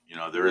different.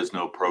 There is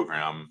no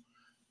program.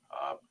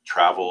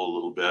 Travel a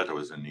little bit. I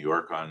was in New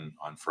York on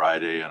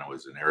Friday, and I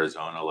was in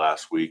Arizona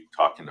last week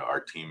talking to our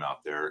team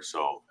out there.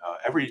 So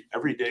every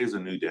day is a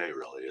new day,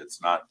 really.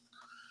 It's not,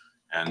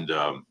 and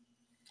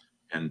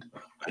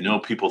I know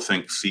people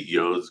think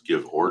CEOs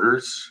give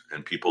orders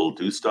and people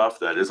do stuff.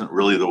 That isn't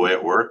really the way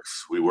it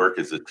works. We work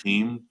as a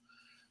team.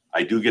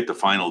 I do get the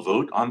final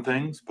vote on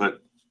things,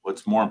 but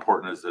what's more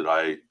important is that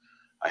I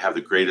have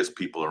the greatest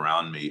people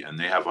around me, and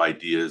they have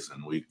ideas,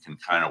 and we can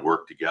kind of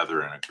work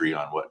together and agree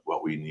on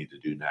what we need to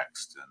do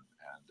next. And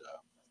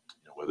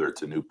whether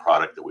it's a new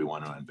product that we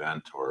want to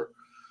invent, or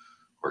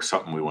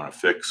something we want to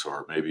fix,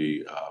 or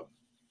maybe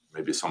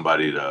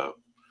somebody to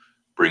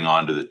bring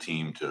onto the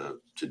team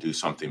to do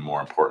something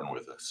more important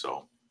with us.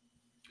 So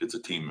it's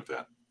a team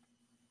event.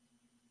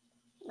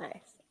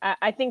 Nice.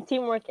 I think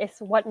teamwork is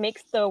what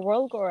makes the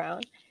world go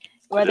around.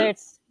 Whether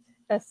it's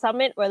a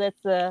summit, whether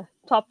it's a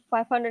top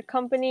 500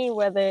 company,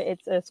 whether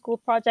it's a school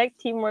project,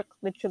 teamwork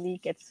literally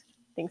gets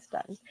things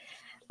done.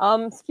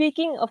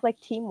 Speaking of like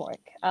teamwork,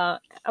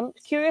 I'm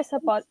curious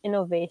about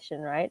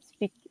innovation, right?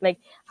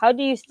 How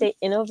do you stay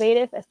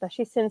innovative,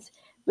 especially since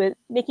with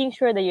making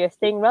sure that you're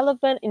staying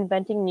relevant,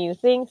 inventing new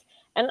things?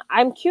 And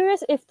I'm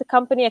curious if the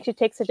company actually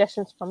takes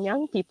suggestions from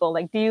young people.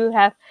 Like, do you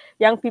have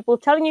young people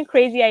telling you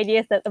crazy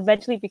ideas that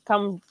eventually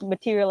become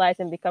materialized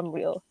and become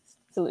real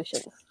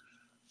solutions?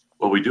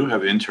 Well, we do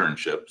have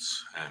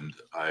internships, and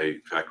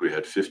in fact, we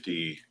had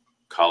 50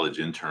 college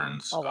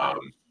interns. Oh, wow.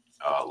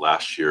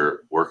 Last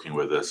year working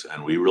with us,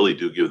 and we really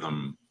do give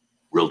them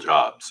real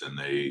jobs, and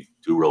they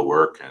do real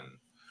work and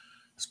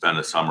spend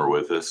a summer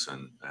with us,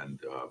 and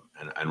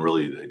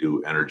really they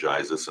do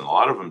energize us, and a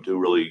lot of them do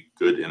really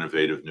good,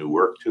 innovative new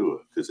work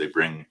too, because they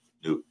bring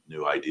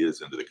new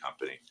ideas into the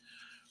company.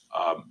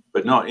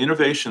 But no,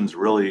 innovation's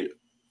really,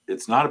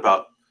 it's not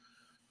about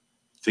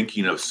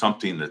thinking of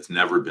something that's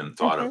never been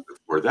thought of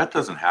before. That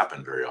doesn't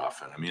happen very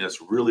often. I mean,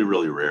 it's really,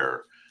 really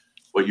rare.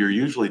 What you're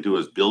usually do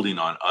is building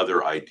on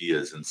other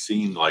ideas and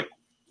seeing like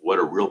what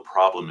a real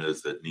problem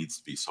is that needs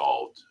to be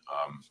solved.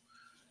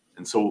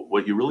 And so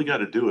what you really got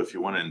to do if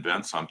you want to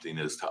invent something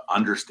is to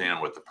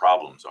understand what the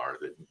problems are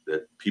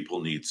that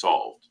people need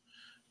solved,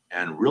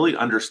 and really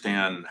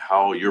understand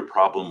how your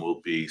problem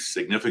will be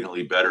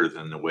significantly better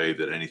than the way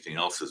that anything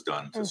else has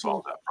done to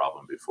solve that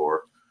problem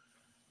before.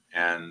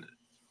 And the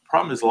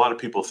problem is a lot of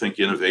people think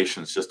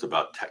innovation is just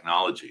about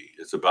technology.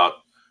 It's about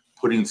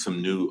putting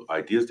some new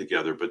ideas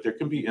together, but there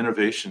can be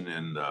innovation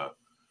in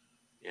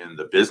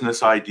the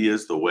business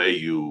ideas, the way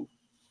you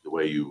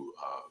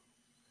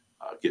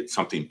get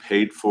something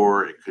paid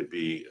for. It could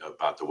be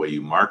about the way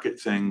you market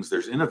things.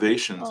 There's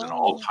innovations in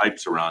all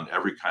types around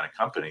every kind of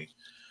company.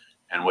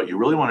 And what you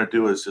really want to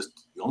do is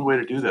just, the only way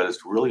to do that is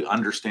to really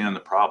understand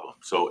the problem.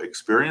 So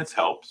experience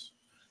helps,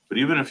 but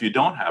even if you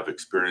don't have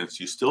experience,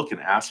 you still can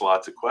ask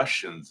lots of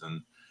questions.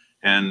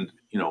 And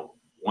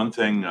one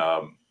thing,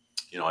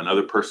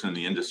 another person in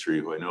the industry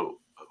who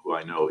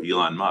I know,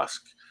 Elon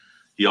Musk,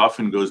 he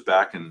often goes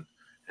back and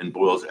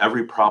boils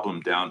every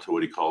problem down to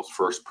what he calls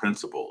first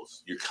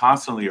principles. You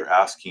constantly are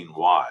asking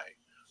why.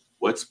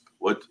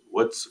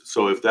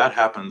 So if that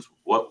happens,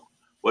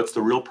 what's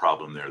the real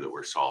problem there that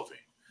we're solving?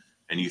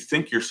 And you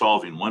think you're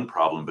solving one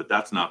problem, but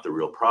that's not the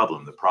real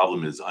problem. The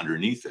problem is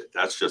underneath it.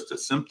 That's just a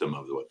symptom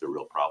of what the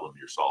real problem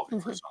you're solving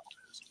for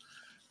someone is.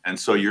 And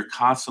so you're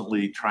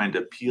constantly trying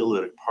to peel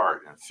it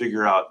apart and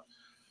figure out,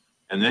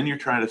 and then you're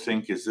trying to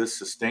think, is this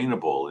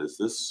sustainable?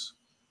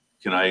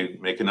 Can I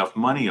make enough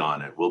money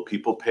on it? Will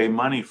people pay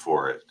money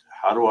for it?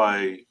 How do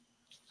I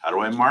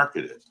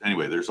market it?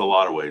 Anyway, there's a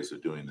lot of ways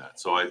of doing that.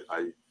 So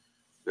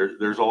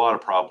there's a lot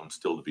of problems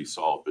still to be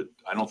solved, but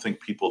I don't think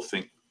people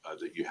think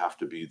that you have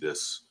to be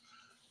this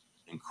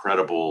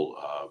incredible,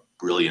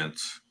 brilliant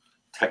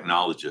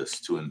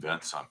technologist to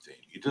invent something.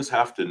 You just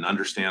have to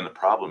understand the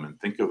problem and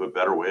think of a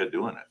better way of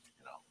doing it.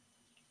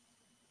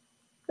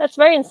 That's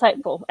very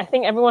insightful. I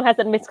think everyone has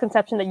that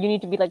misconception that you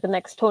need to be like the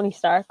next Tony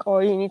Stark,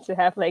 or you need to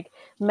have like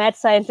mad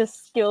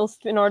scientist skills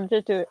in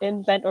order to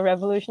invent or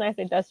revolutionize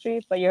the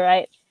industry. But you're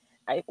right.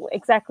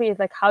 Exactly. It's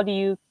like, how do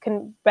you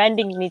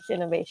branding needs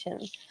innovation,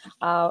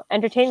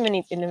 entertainment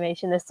needs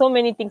innovation. There's so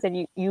many things that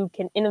you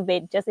can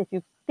innovate just if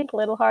you think a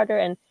little harder,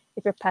 and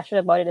if you're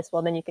passionate about it as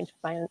well, then you can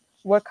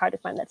work hard to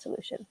find that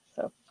solution.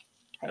 So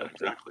yeah,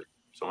 exactly.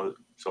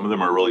 Some of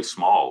them are really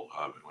small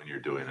when you're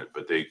doing it,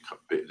 but they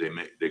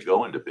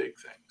go into big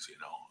things.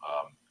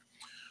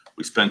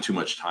 We spend too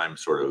much time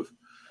sort of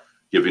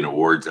giving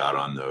awards out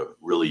on the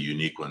really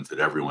unique ones that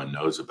everyone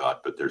knows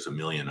about, but there's a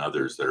million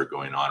others that are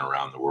going on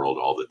around the world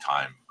all the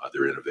time.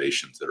 Other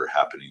innovations that are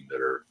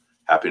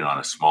happening on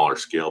a smaller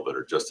scale, but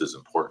are just as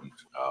important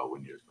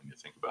when you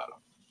think about them.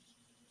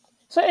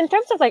 So in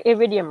terms of like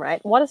Iridium,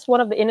 right? What is one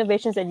of the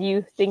innovations that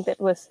you think that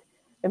was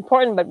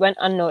important but went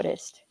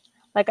unnoticed?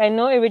 Like, I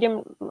know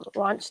Iridium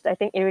launched, I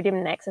think,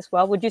 Iridium Next as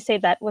well. Would you say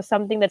that was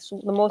something that's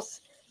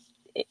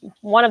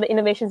one of the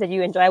innovations that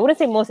you enjoy? I wouldn't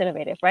say most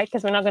innovative, right?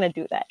 Because we're not going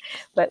to do that.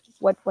 But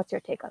what's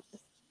your take on this?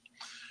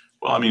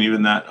 Well, I mean,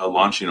 even that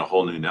launching a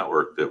whole new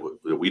network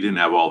that we didn't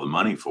have all the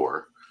money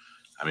for.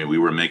 I mean, we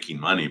were making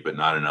money, but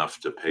not enough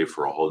to pay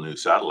for a whole new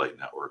satellite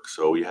network.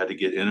 So we had to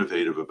get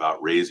innovative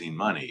about raising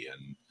money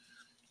and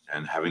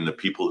having the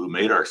people who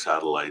made our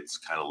satellites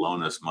kind of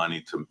loan us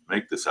money to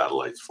make the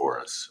satellites for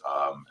us,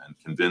 and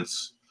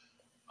convince,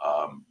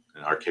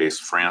 in our case,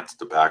 France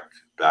to back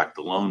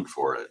the loan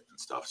for it and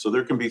stuff. So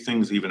there can be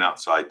things even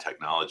outside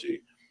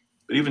technology.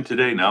 But even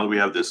today, now that we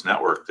have this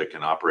network that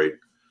can operate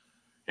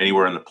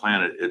anywhere on the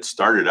planet, it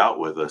started out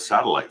with a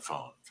satellite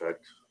phone. In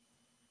fact,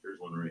 here's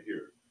one right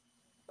here.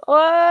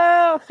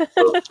 Wow.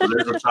 So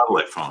there's a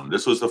satellite phone.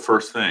 This was the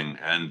first thing.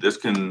 And this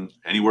can,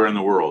 anywhere in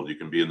the world, you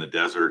can be in the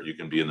desert, you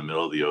can be in the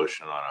middle of the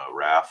ocean on a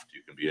raft,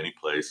 you can be any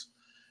place.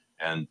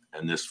 And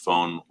this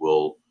phone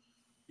will,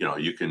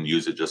 you can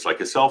use it just like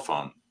a cell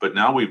phone. But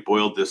now we've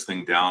boiled this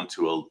thing down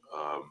to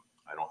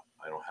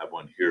I don't have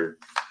one here,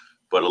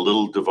 but a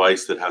little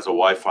device that has a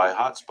Wi-Fi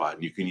hotspot,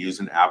 and you can use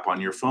an app on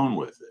your phone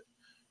with it.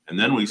 And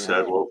then we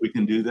said, well, if we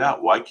can do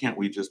that, why can't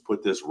we just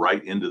put this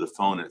right into the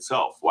phone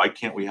itself? Why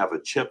can't we have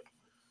a chip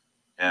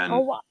and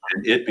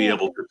it be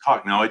able to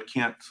talk? Now, it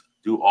can't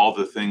do all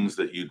the things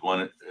that you'd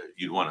want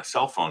a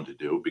cell phone to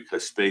do,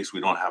 because space,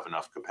 we don't have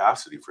enough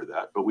capacity for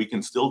that. But we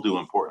can still do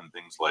important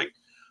things like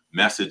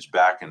message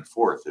back and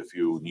forth if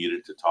you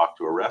needed to talk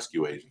to a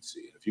rescue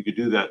agency. If you could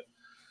do that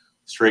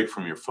straight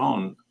from your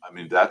phone, I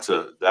mean, that's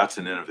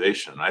an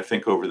innovation. I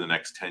think over the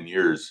next 10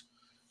 years,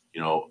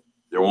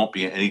 there won't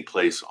be any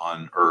place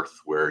on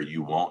Earth where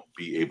you won't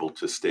be able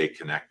to stay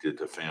connected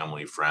to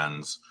family,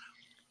 friends.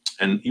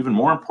 And even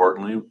more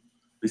importantly,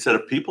 we said,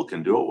 if people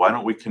can do it, why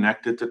don't we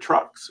connect it to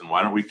trucks? And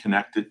why don't we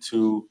connect it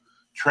to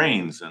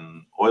trains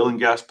and oil and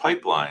gas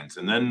pipelines?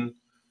 And then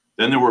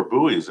there were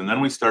buoys. And then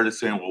we started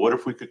saying, well, what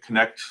if we could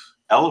connect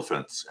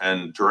elephants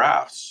and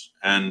giraffes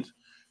and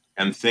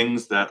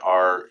things that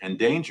are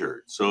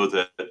endangered, so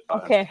that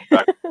in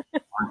fact,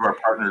 one of our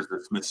partners, the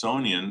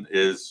Smithsonian,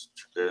 is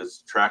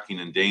tracking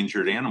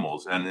endangered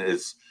animals and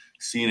is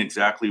seeing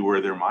exactly where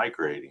they're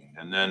migrating,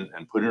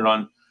 and putting it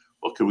on.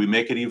 Well, could we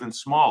make it even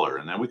smaller?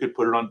 And then we could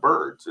put it on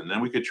birds, and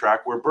then we could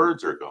track where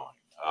birds are going.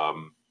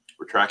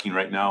 We're tracking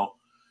right now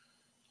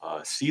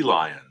sea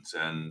lions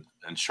and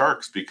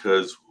sharks,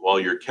 because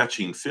while you're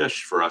catching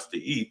fish for us to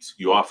eat,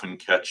 you often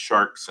catch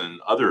sharks and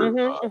other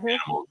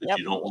animals that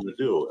you don't want to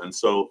do. And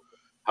so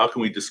how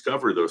can we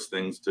discover those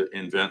things to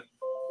invent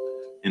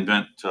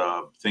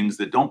things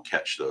that don't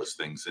catch those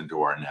things into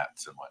our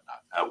nets and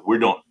whatnot?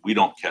 We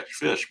don't catch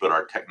fish, but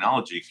our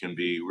technology can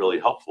be really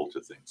helpful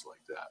to things like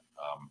that.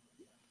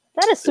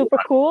 That is super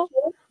cool.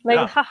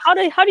 Like, how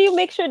do you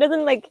make sure it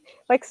doesn't like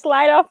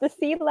slide off the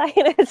sea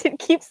lion as it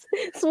keeps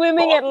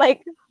swimming at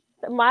like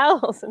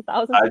miles and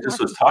thousands? I just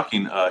was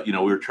talking. We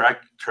were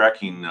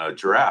tracking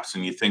giraffes,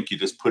 and you think you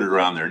just put it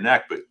around their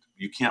neck, but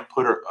you can't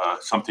put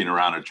something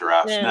around a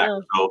giraffe's neck.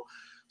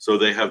 So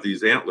they have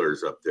these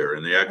antlers up there,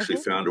 and they actually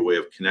found a way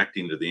of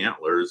connecting to the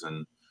antlers.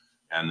 And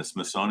the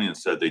Smithsonian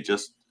said they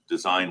just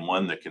designed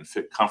one that can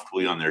fit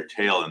comfortably on their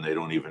tail, and they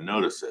don't even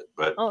notice it.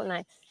 But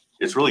nice.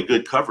 It's really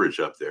good coverage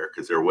up there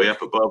because they're way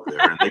up above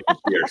there, and they can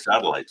see our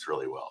satellites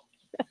really well.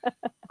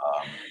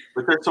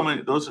 But there's so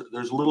many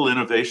there's little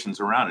innovations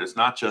around it. It's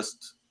not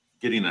just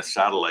getting a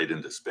satellite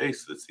into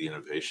space that's the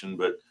innovation,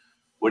 but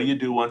what do you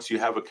do once you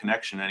have a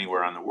connection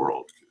anywhere on the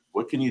world?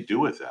 What can you do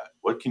with that?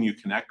 What can you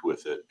connect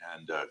with it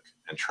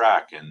and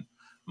track and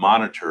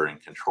monitor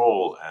and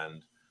control,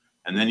 and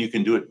then you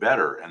can do it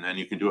better, and then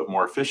you can do it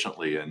more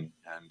efficiently, and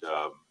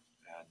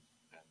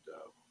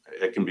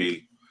it can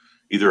be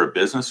either a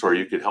business, or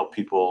you could help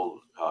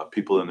people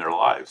in their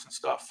lives and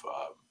stuff,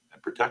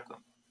 and protect them.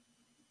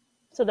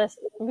 So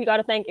we got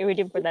to thank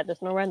Iridium for that.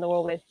 There's nowhere in the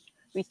world where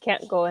we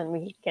can't go and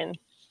we can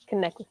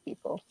connect with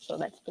people. So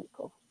that's pretty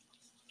cool.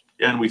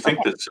 Yeah, and we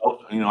think that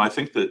I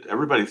think that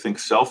everybody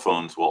thinks cell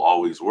phones will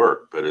always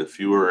work, but if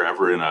you were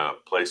ever in a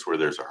place where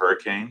there's a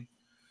hurricane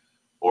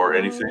or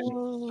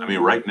anything, I mean,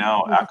 right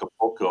now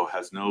Acapulco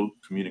has no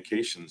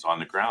communications on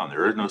the ground.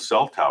 There are no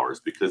cell towers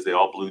because they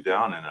all blew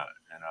down in a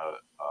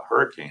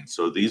hurricane.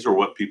 So these are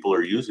what people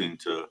are using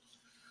to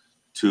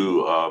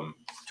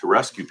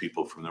rescue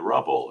people from the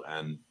rubble,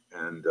 and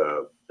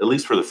at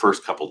least for the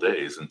first couple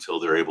days until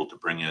they're able to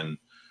bring in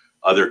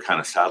other kind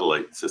of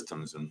satellite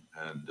systems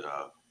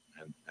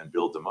and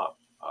build them up.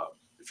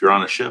 If you're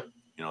on a ship,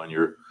 and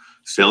you're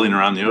sailing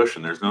around the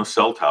ocean, there's no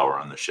cell tower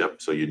on the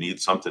ship, so you need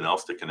something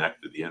else to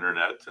connect to the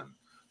internet and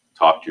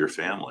talk to your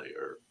family.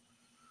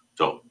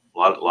 So a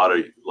lot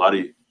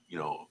of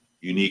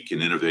unique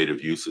and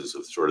innovative uses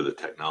of sort of the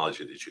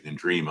technology that you can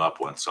dream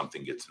up once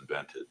something gets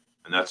invented.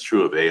 And that's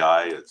true of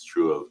AI. It's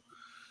true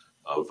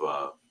of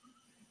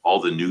all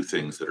the new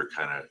things that are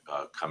kind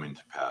of coming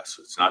to pass.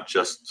 It's not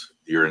just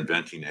you're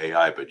inventing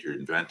AI, but you're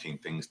inventing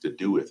things to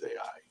do with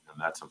AI,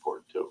 and that's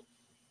important too.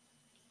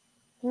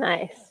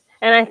 Nice.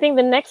 And I think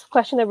the next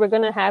question that we're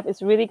going to have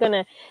is really going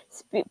to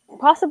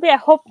possibly, I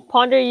hope,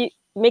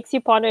 makes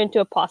you ponder into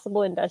a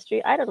possible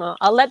industry. I don't know.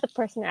 I'll let the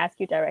person ask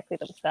you directly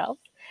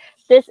themselves.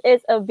 This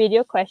is a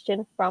video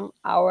question from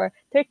our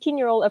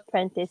 13-year-old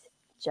apprentice,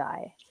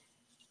 Jai,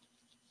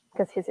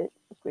 because his is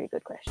a really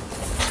good question.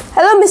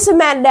 Hello, Mr.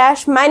 Matt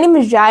Desch. My name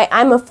is Jai.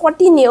 I'm a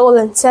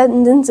 14-year-old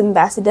Ascendance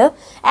ambassador,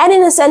 and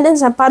in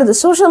Ascendance, I'm part of the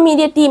social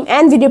media team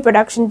and video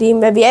production team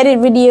where we edit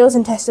videos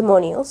and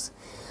testimonials.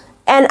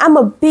 And I'm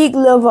a big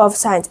lover of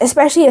science,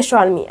 especially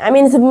astronomy. I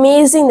mean, it's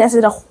amazing. There's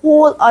a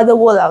whole other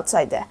world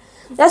outside there.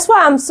 That's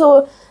why I'm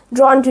so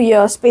drawn to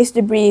your space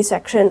debris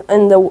section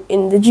in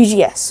the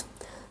GGS.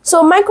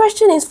 So my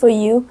question is for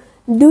you.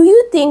 Do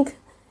you think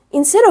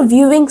Instead of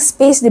viewing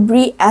space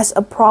debris as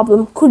a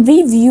problem, could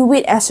we view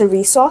it as a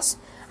resource?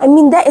 I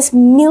mean, there is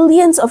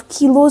millions of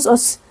kilos of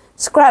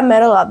scrap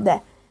metal up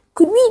there.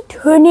 Could we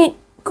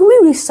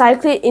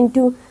recycle it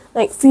into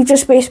like future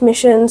space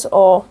missions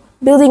or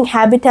building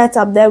habitats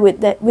up there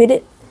with it?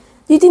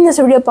 Do you think that's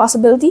a real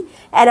possibility?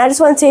 And I just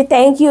want to say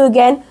thank you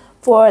again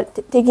for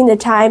taking the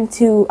time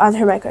to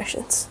answer my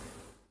questions.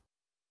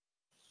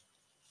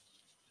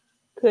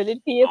 Could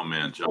it be? Oh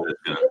man,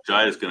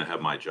 Jai is gonna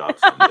have my job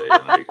someday,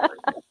 and I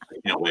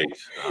can't wait.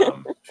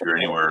 If you're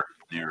anywhere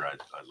near, I'd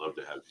love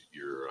to have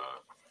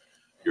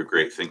your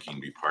great thinking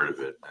be part of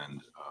it,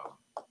 and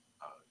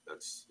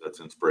that's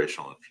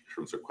inspirational in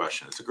terms of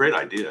question. It's a great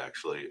idea,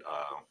 actually.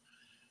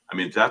 I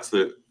mean, that's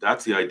the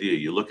idea.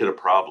 You look at a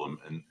problem,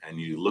 and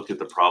you look at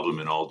the problem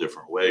in all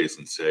different ways,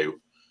 and say,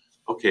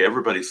 okay,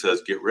 everybody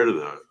says get rid of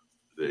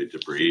the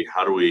debris.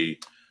 How do we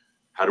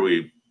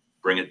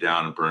bring it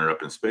down and burn it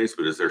up in space?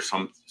 But is there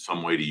some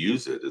way to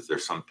use it? Is there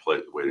some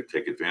way to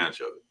take advantage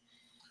of it?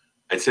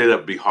 I'd say that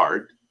would be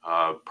hard.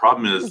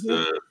 Problem is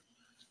the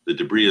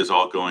debris is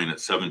all going at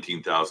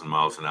 17,000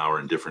 miles an hour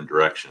in different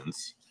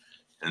directions.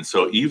 And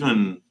so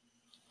even,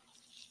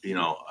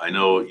 I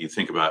know you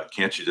think about,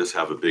 can't you just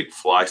have a big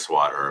fly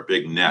swatter or a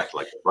big net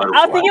like a butterfly?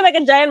 I was thinking like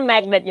a giant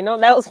magnet,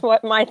 that was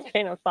what my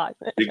train of thought.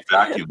 Big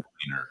vacuum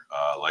cleaner,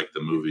 like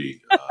the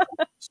movie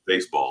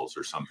Spaceballs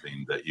or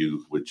something, that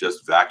you would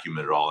just vacuum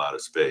it all out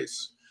of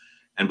space.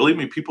 And believe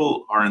me,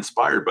 people are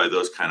inspired by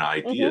those kind of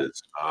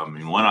ideas. I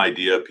mean, one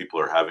idea people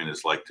are having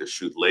is like to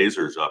shoot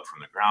lasers up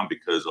from the ground,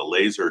 because a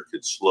laser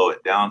could slow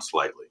it down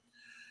slightly.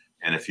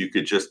 And if you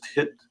could just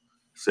hit,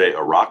 say,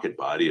 a rocket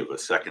body of a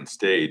second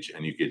stage,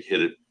 and you could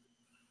hit it,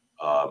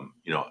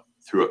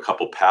 through a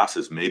couple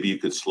passes, maybe you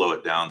could slow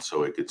it down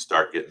so it could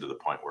start getting to the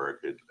point where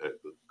it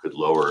could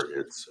lower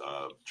its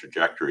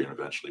trajectory and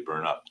eventually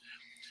burn up.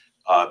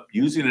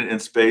 Using it in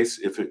space,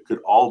 if it could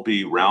all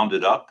be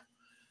rounded up,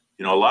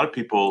 a lot of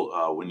people,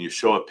 when you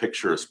show a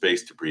picture of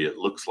space debris, it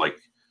looks like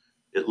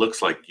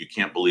you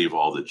can't believe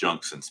all the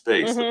junk's in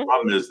space. The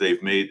problem is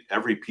they've made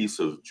every piece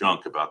of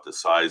junk about the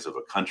size of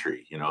a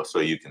country, so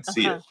you can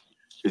see it,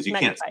 because you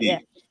can't see.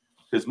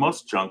 Because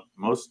most junk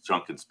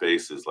in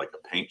space is like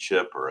a paint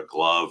chip or a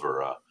glove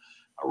or a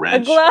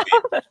wrench. A glove.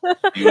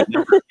 You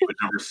would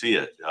never see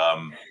it.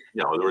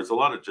 There was a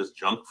lot of just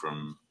junk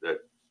that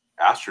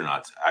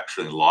astronauts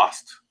actually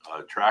lost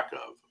track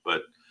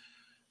of.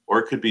 Or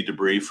it could be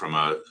debris from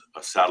a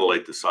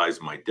satellite the size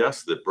of my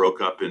desk that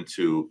broke up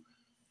into,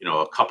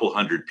 a couple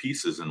hundred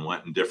pieces and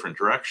went in different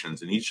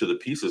directions. And each of the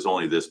pieces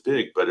only this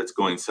big, but it's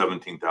going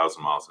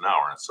 17,000 miles an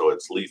hour. And so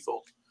it's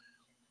lethal.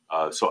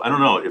 So I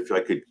don't know if I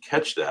could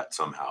catch that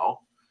somehow.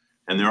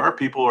 And there are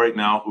people right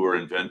now who are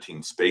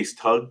inventing space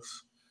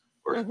tugs,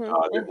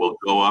 that will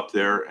go up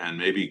there and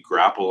maybe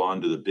grapple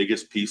onto the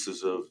biggest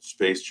pieces of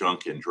space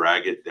junk and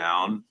drag it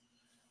down.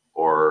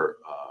 Or,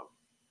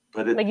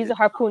 use a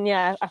harpoon.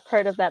 Yeah, I've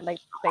heard of that. Like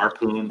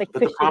harpoon. But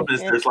the problem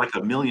is there's like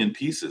a million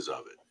pieces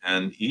of it,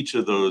 and each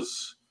of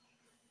those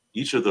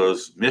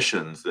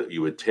missions that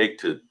you would take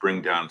to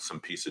bring down some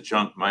piece of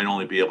junk might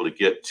only be able to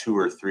get 2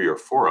 or 3 or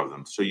 4 of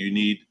them. So you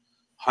need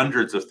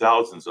hundreds of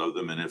thousands of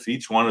them. And if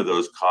each one of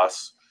those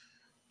costs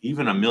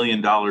even $1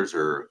 million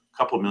or a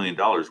couple $1 million,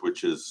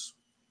 which is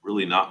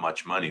really not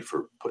much money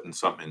for putting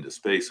something into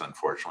space,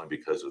 unfortunately,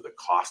 because of the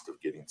cost of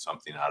getting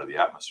something out of the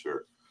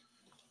atmosphere,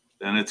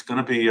 then it's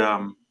going to be,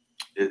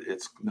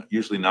 it's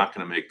usually not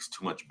going to make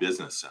too much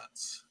business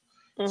sense.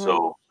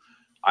 So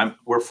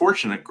we're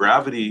fortunate.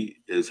 Gravity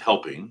is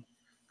helping,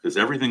 because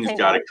everything's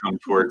got to come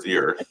towards the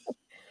Earth.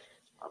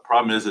 The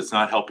problem is it's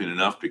not helping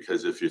enough,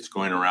 because if it's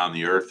going around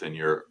the Earth and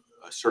you're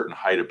a certain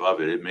height above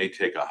it, it may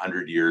take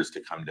 100 years to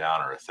come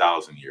down, or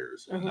 1,000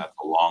 years, and that's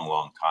a long,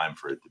 long time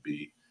for it to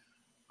be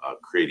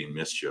creating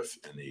mischief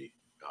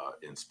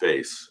in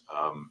space.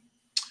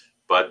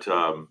 But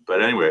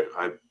anyway,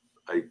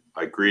 I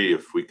agree.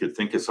 If we could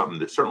think of something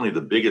that, certainly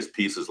the biggest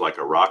pieces like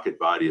a rocket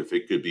body, if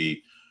it could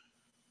be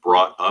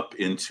brought up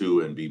into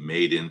and be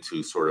made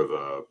into sort of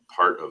a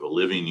part of a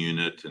living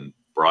unit and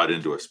brought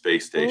into a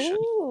space station,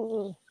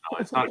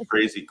 it's not a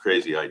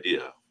crazy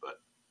idea.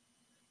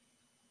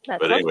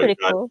 But anyway, pretty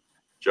cool.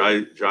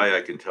 Jai,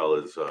 I can tell,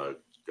 has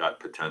got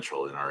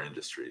potential in our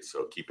industry.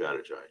 So keep at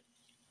it, Jai.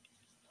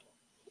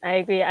 I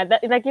agree.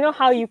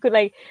 How you could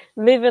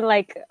live in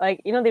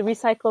they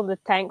recycle the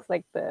tanks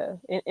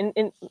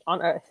in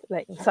on Earth.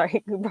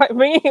 Sorry,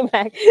 bringing it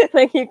back.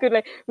 You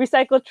could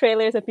recycle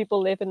trailers and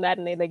people live in that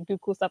and they do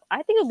cool stuff.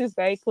 I think it would be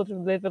very cool to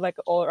live in an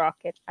old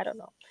rocket. I don't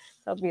know.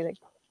 So it'd be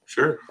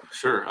Sure.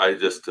 I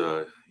just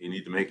you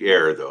need to make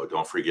air, though.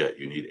 Don't forget,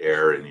 you need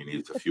air, and you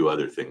need a few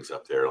other things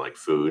up there like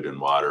food and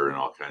water and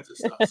all kinds of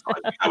stuff. So I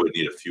think I would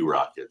need a few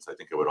rockets. I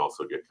think it would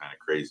also get kind of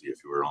crazy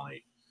if you were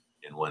only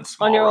in one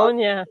small on your rocket. own.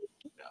 Yeah.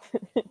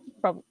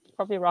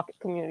 Probably rocket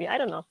community. I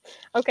don't know.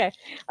 Okay.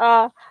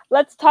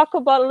 Let's talk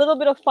about a little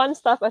bit of fun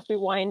stuff as we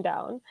wind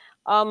down.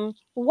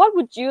 What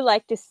would you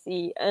like to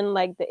see in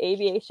the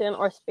aviation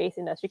or space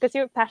industry? Because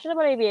you're passionate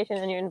about aviation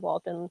and you're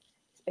involved in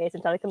space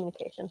and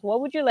telecommunications. What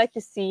would you like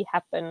to see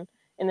happen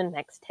in the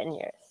next 10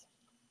 years?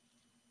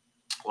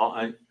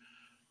 Well,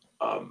 Or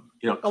what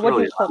do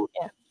clearly you hope?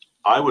 Yeah.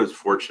 I was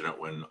fortunate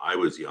when I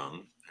was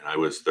young, and I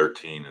was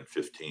 13 and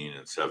 15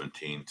 and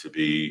 17, to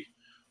be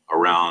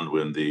around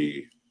when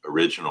the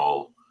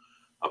original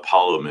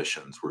Apollo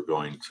missions were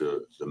going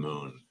to the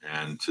moon,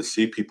 and to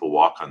see people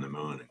walk on the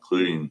moon,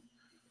 including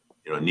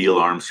Neil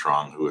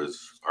Armstrong, who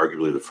is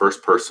arguably the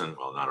first person,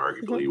 well, not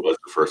arguably, he was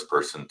the first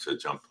person to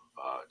jump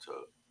to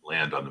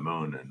land on the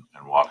moon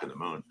and walk on the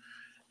moon.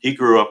 He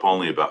grew up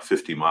only about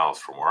 50 miles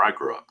from where I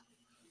grew up.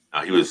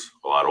 Now, he was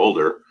a lot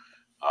older,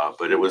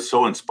 but it was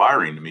so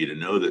inspiring to me to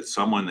know that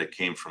someone that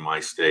came from my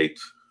state,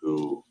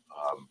 who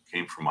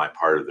came from my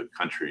part of the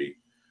country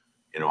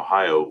in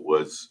Ohio,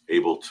 was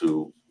able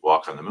to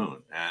walk on the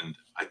moon. And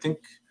I think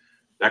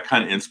that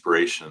kind of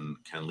inspiration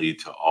can lead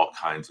to all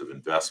kinds of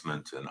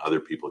investment and other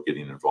people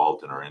getting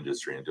involved in our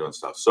industry and doing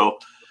stuff. So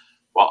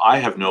while I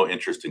have no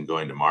interest in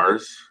going to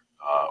Mars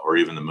or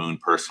even the moon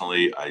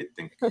personally, I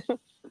think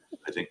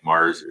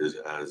Mars is,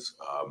 as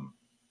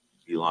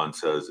Elon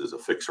says, is a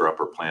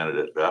fixer-upper planet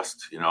at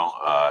best,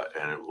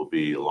 and it will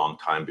be a long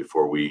time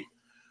before we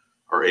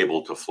are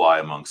able to fly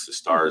amongst the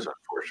stars,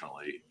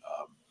 unfortunately.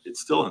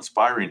 It's still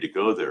inspiring to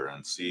go there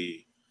and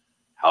see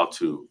how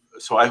to.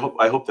 So I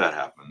hope that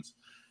happens.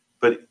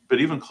 But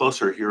even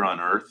closer here on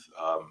Earth,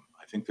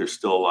 I think there's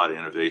still a lot of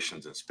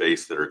innovations in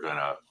space that are going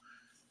to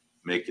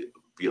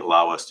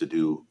allow us to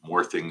do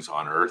more things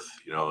on Earth.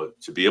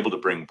 To be able to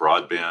bring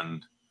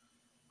broadband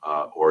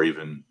or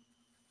even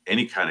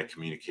any kind of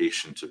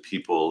communication to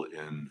people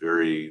in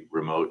very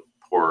remote,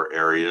 poor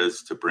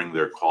areas, to bring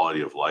their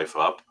quality of life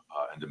up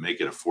and to make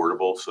it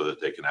affordable so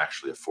that they can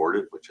actually afford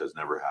it, which has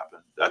never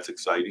happened. That's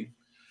exciting.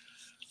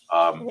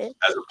 As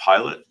a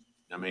pilot,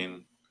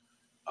 I'm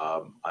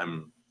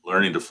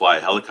learning to fly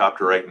a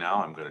helicopter right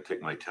now. I'm going to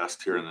take my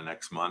test here in the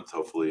next month,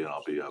 hopefully, and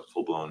I'll be a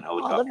full-blown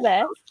helicopter All the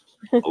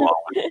best. along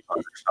with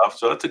other stuff.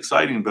 So that's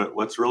exciting. But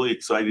what's really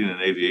exciting in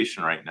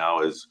aviation right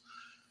now is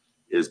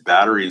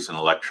batteries and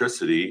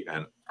electricity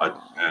and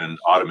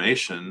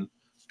automation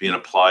being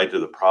applied to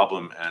the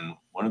problem. And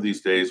one of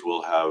these days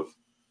we'll have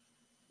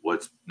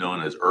what's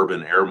known as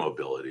urban air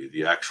mobility,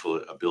 the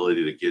actual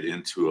ability to get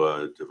into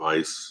a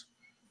device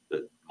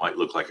that might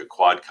look like a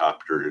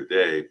quadcopter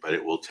today, but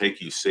it will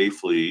take you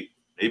safely,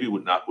 maybe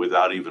not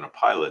without even a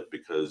pilot,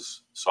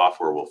 because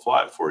software will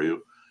fly it for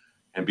you,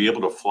 and be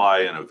able to fly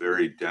in a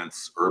very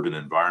dense urban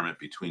environment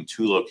between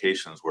two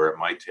locations where it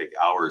might take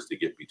hours to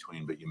get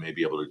between, but you may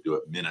be able to do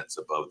it minutes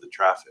above the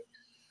traffic.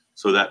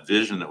 So that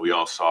vision that we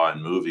all saw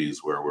in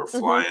movies where we're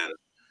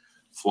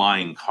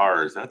flying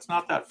cars, that's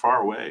not that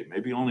far away,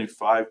 maybe only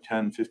 5,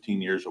 10,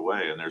 15 years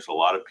away. And there's a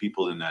lot of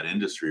people in that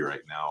industry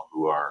right now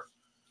who are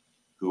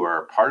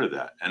a part of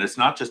that. And it's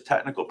not just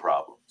technical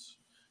problems.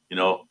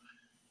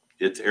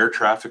 It's air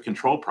traffic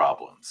control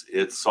problems.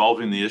 It's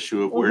solving the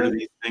issue of where do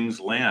these things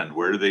land?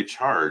 Where do they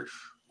charge?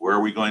 Where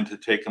are we going to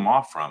take them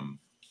off from?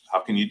 How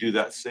can you do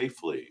that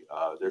safely?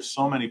 There's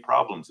so many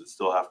problems that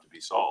still have to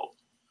be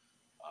solved.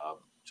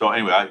 So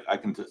anyway,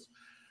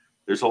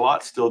 there's a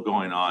lot still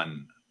going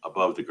on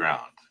above the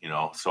ground,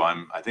 so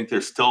I think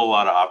there's still a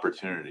lot of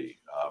opportunity.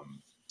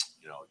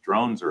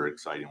 Drones are an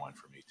exciting one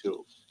for me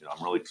too.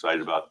 I'm really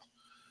excited about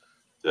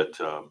that.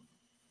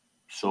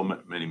 So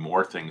many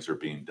more things are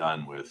being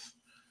done with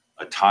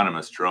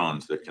autonomous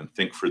drones that can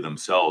think for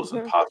themselves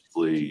and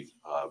possibly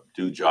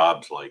do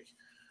jobs like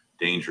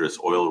dangerous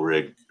oil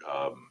rig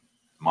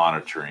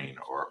monitoring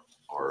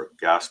or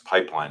gas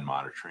pipeline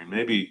monitoring,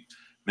 maybe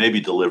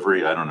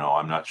delivery. I don't know.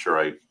 I'm not sure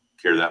I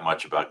care that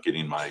much about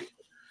getting my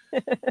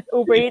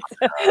Uber Eats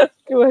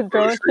through a drone.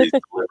 groceries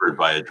delivered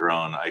by a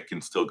drone. I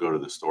can still go to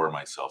the store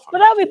myself. But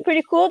that would be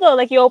pretty cool though.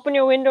 Like you open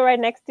your window right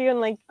next to you and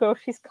like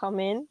groceries come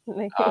in.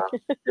 It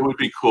would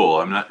be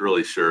cool. I'm not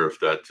really sure if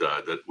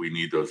that we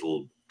need those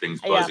little things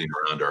buzzing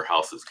around our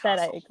houses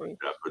constantly. That I agree.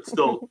 But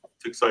still,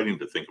 it's exciting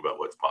to think about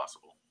what's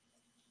possible.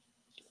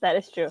 That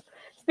is true.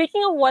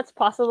 Speaking of what's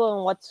possible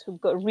and what's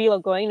real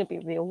or going to be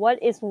real,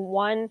 what is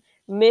one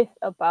myth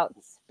about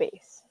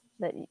space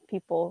that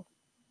people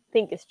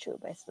think is true,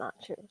 but it's not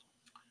true?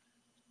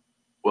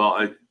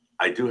 Well,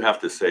 I do have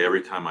to say,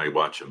 every time I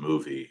watch a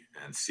movie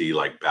and see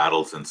like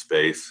battles in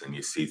space, and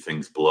you see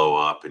things blow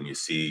up, and you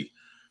see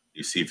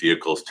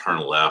vehicles turn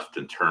left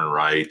and turn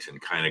right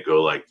and kind of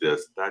go like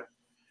this,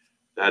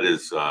 that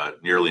is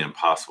nearly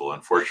impossible,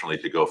 unfortunately,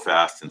 to go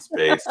fast in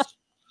space.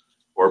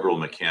 Orbital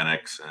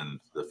mechanics and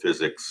the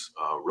physics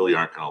really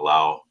aren't going to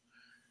allow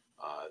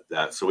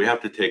that. So we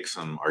have to take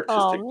some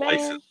artistic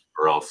license,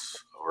 or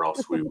else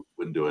we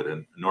wouldn't do it.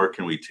 And nor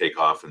can we take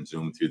off and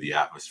zoom through the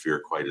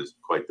atmosphere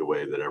quite the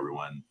way that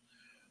everyone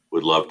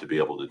would love to be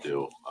able to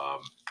do.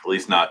 At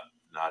least not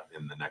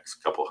in the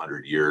next couple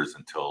hundred years,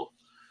 until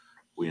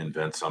we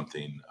invent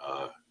something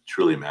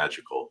truly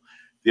magical.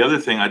 The other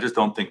thing, I just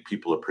don't think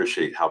people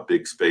appreciate how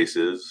big space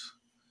is.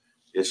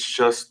 It's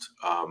just,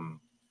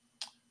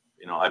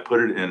 I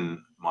put it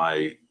in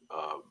my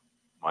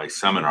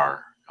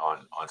seminar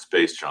on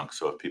space junk.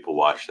 So if people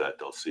watch that,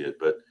 they'll see it.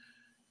 But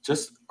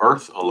just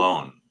Earth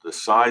alone, the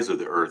size of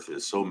the Earth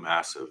is so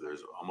massive.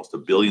 There's almost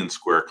 1 billion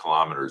square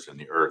kilometers in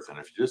the Earth. And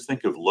if you just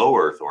think of low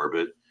Earth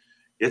orbit,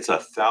 it's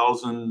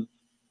 1,000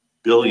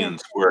 billion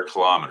square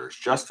kilometers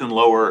just in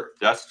low Earth.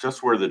 That's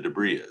just where the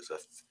debris is.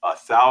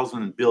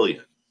 1,000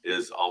 billion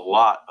is a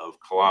lot of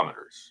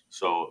kilometers.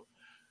 So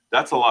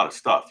that's a lot of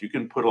stuff. You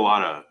can put a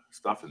lot of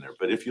stuff in there.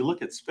 But if you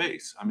look at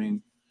space, I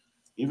mean,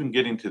 even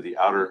getting to the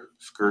outer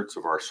skirts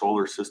of our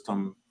solar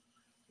system,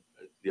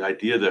 the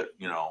idea that,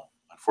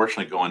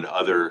 unfortunately going to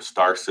other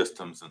star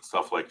systems and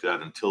stuff like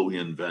that until we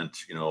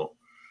invent,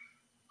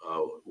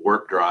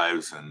 warp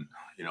drives and,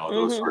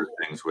 those sort of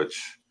things,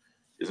 which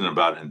isn't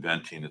about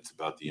inventing, it's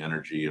about the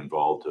energy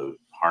involved of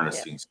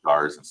harnessing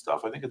stars and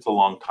stuff. I think it's a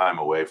long time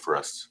away for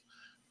us.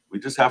 We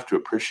just have to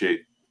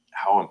appreciate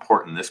how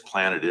important this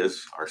planet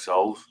is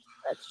ourselves.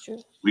 That's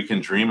true. We can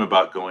dream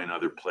about going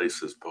other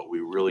places, but we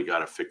really got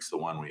to fix the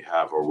one we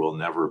have, or we'll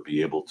never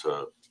be able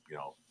to,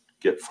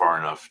 get far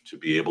enough to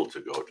be able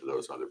to go to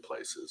those other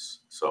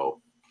places.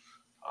 So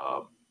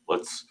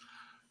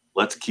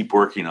let's keep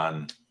working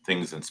on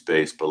things in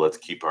space, but let's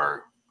keep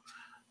our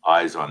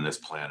eyes on this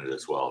planet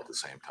as well at the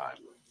same time.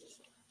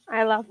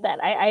 I love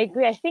that. I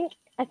agree. I think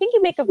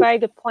you make a very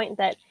good point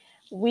that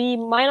we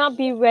might not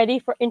be ready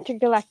for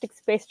intergalactic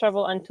space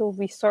travel until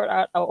we sort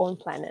out our own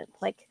planet.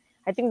 Like,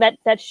 I think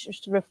that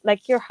should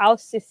like your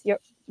house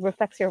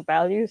reflects your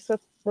values. So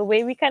the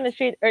way we kind of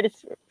treat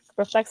Earth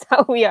reflects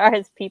how we are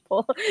as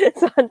people.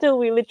 So until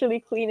we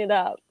literally clean it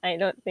up, I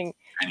don't think.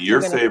 And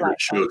your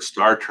favorite show,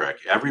 Star Trek,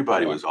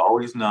 everybody was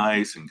always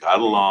nice and got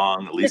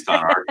along, at least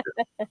on our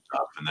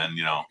stuff. And then,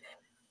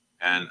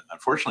 and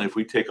unfortunately, if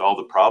we take all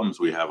the problems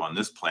we have on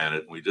this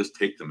planet and we just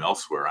take them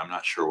elsewhere, I'm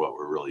not sure what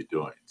we're really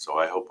doing. So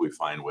I hope we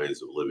find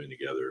ways of living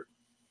together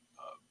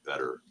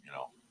better,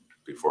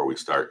 before we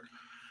start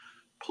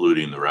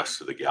polluting the rest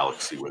of the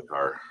galaxy with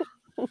our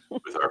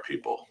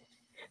people.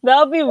 That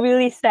would be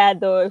really sad,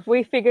 though, if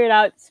we figured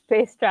out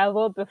space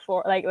travel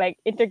before, like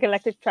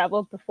intergalactic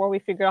travel before we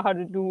figure out how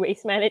to do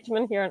waste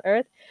management here on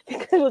Earth,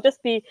 because we'll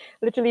just be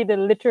literally the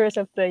litterers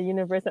of the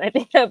universe. And I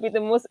think that would be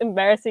the most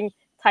embarrassing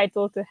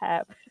title to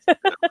have.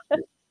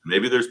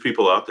 Maybe there's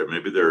people out there,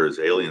 maybe there's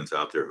aliens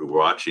out there who are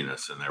watching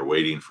us and they're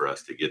waiting for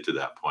us to get to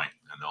that point,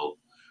 and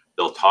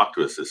they'll talk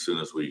to us as soon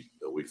as we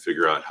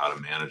figure out how to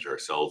manage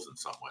ourselves in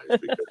some ways.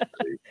 Because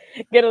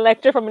they get a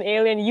lecture from an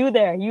alien. You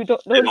there? You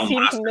don't want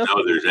us to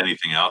know there's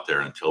anything out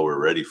there until we're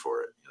ready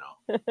for it.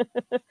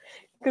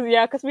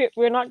 Because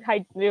we're not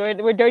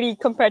we're dirty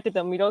compared to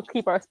them. We don't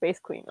keep our space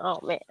clean. Oh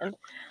man.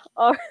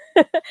 All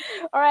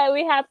right,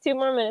 we have 2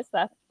 more minutes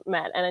left,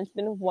 Matt, and it's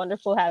been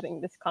wonderful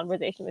having this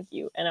conversation with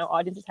you, and our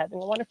audience is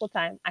having a wonderful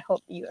time. I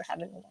hope you are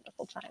having a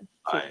wonderful time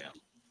too. I am.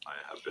 I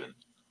have been.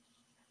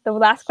 The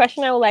last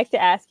question I would like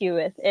to ask you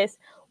is,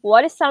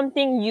 what is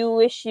something you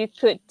wish you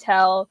could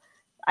tell,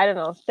 I don't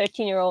know,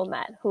 13-year-old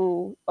Matt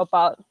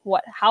about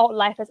how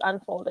life has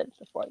unfolded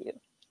before you?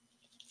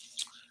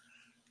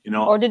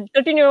 Or did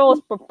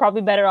 13-year-olds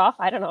probably better off?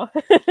 I don't know.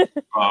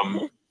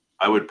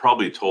 I would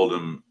probably told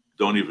him,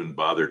 don't even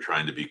bother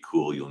trying to be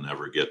cool. You'll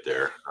never get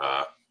there.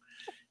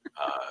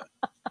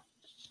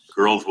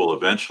 Girls will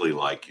eventually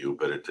like you,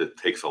 but it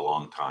takes a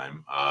long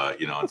time,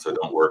 and so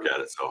don't work at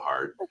it so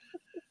hard.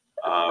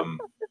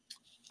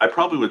 I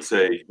probably would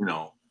say,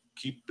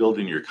 keep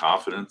building your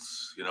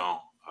confidence,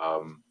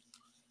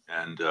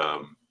 and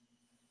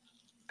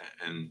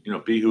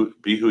be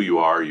who you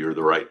are. You're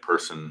the right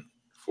person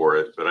for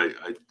it. But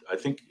I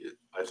think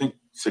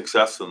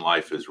success in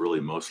life is really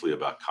mostly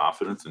about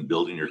confidence and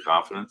building your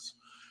confidence.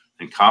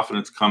 And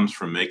confidence comes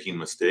from making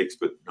mistakes,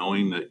 but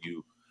knowing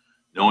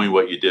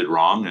what you did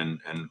wrong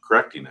and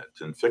correcting it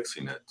and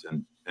fixing it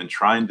and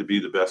trying to be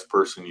the best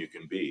person you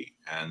can be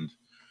and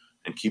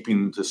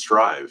keeping to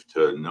strive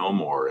to know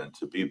more and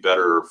to be a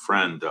better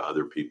friend to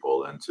other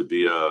people and to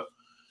be a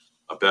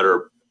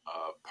better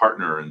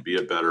partner and be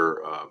a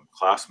better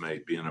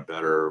classmate, being a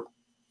better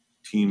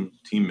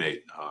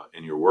teammate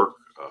in your work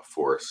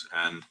force.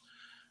 And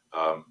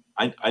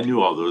I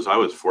knew all those. I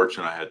was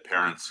fortunate. I had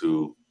parents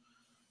who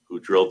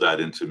drilled that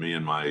into me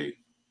and my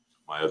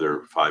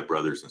other 5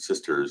 brothers and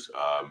sisters,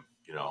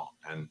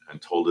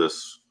 and told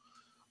us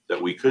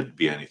that we could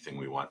be anything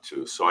we want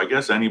to. So I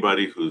guess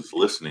anybody who's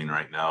listening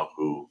right now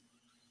who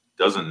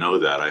doesn't know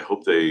that, I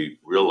hope they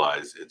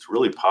realize it's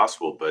really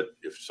possible. But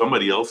if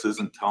somebody else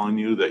isn't telling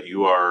you that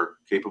you are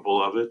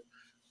capable of it,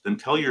 then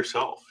tell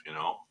yourself, you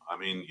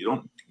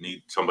don't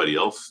need somebody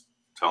else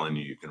telling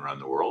you can run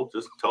the world.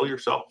 Just tell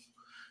yourself.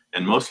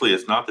 And mostly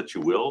it's not that you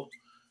will,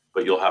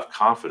 but you'll have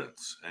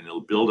confidence and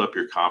you'll build up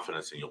your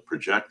confidence and you'll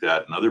project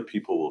that, and other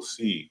people will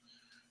see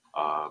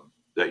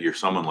that you're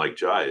someone like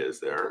Jai is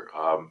there,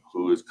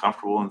 who is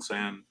comfortable in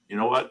saying, you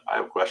know what, I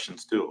have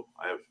questions too.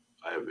 I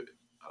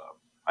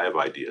have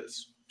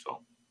ideas.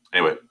 So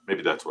anyway,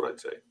 maybe that's what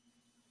I'd say.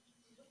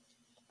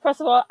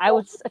 First of all, I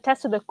would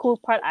attest to the cool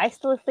part. I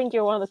still think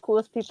you're one of the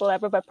coolest people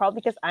ever, but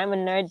probably because I'm a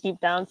nerd deep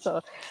down. So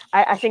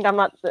I think I'm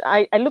not,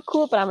 I look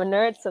cool, but I'm a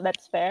nerd. So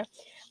that's fair.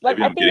 But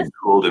maybe I'm getting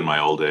cool in my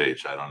old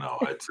age. I don't know.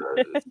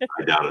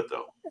 I doubt it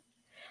though.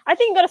 I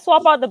think you got to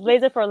swap out the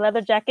blazer for a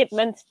leather jacket, and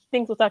then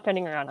things will start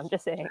turning around. I'm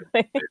just saying.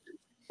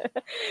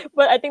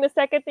 But I think the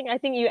second thing, I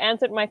think you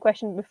answered my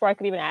question before I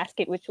could even ask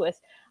it, which was,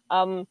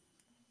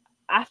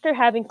 after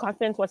having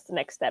confidence, what's the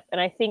next step?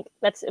 And I think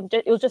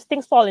it'll just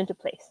things fall into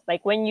place.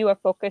 Like when you are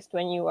focused,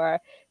 when you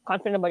are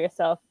confident about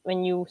yourself,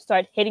 when you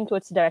start heading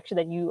towards the direction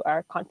that you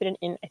are confident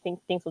in, I think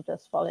things will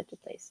just fall into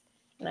place.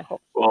 And I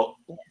hope. Well,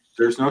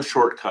 there's no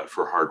shortcut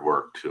for hard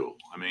work too.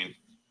 I mean,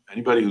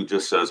 anybody who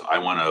just says, I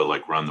want to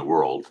like run the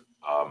world,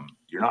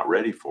 you're not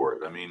ready for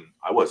it. I mean,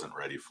 I wasn't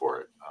ready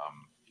for it.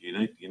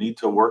 You need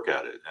to work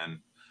at it. And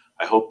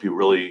I hope you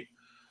really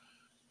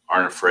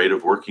aren't afraid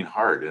of working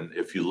hard. And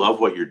if you love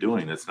what you're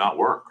doing, it's not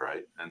work,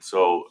 right? And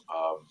so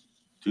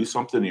do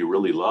something you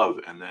really love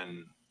and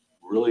then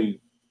really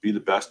be the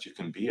best you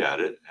can be at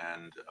it.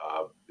 And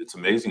it's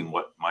amazing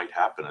what might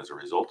happen as a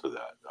result of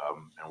that,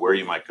 and where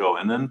you might go.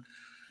 And then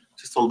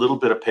just a little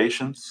bit of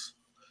patience.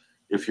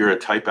 If you're a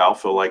type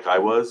alpha like I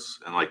was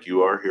and like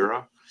you are,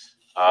 Hira,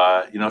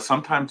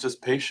 sometimes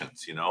just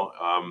patience,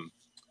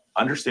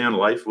 understand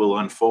life will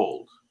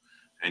unfold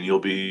and you'll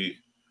be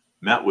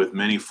met with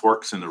many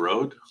forks in the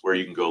road where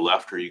you can go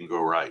left or you can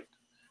go right.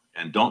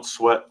 And don't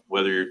sweat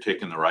whether you're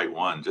taking the right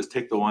one. Just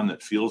take the one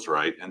that feels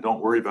right and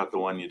don't worry about the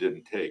one you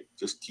didn't take.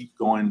 Just keep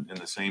going in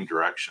the same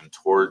direction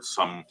towards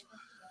some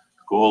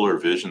goal or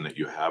vision that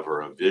you have,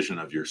 or a vision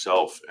of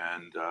yourself.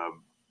 And,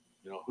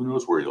 who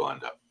knows where you'll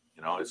end up?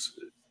 It's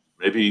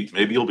maybe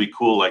you'll be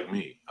cool like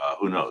me.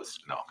 Who knows?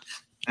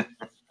 No.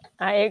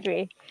 I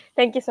agree.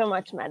 Thank you so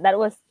much, Matt. That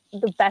was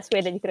the best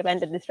way that you could have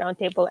ended this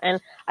roundtable. And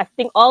I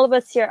think all of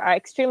us here are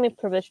extremely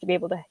privileged to be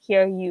able to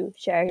hear you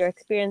share your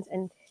experience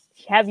and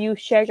have you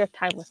share your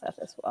time with us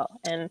as well.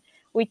 And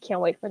we can't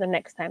wait for the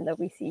next time that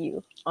we see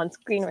you on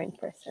screen or in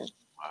person.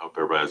 I hope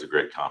everybody has a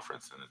great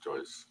conference and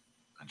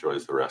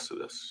enjoys the rest of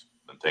this.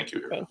 And thank you,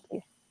 Hira. Thank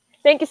you.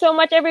 Thank you so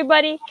much,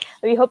 everybody.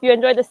 We hope you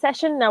enjoyed the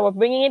session. Now we're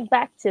bringing it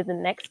back to the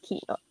next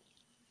keynote.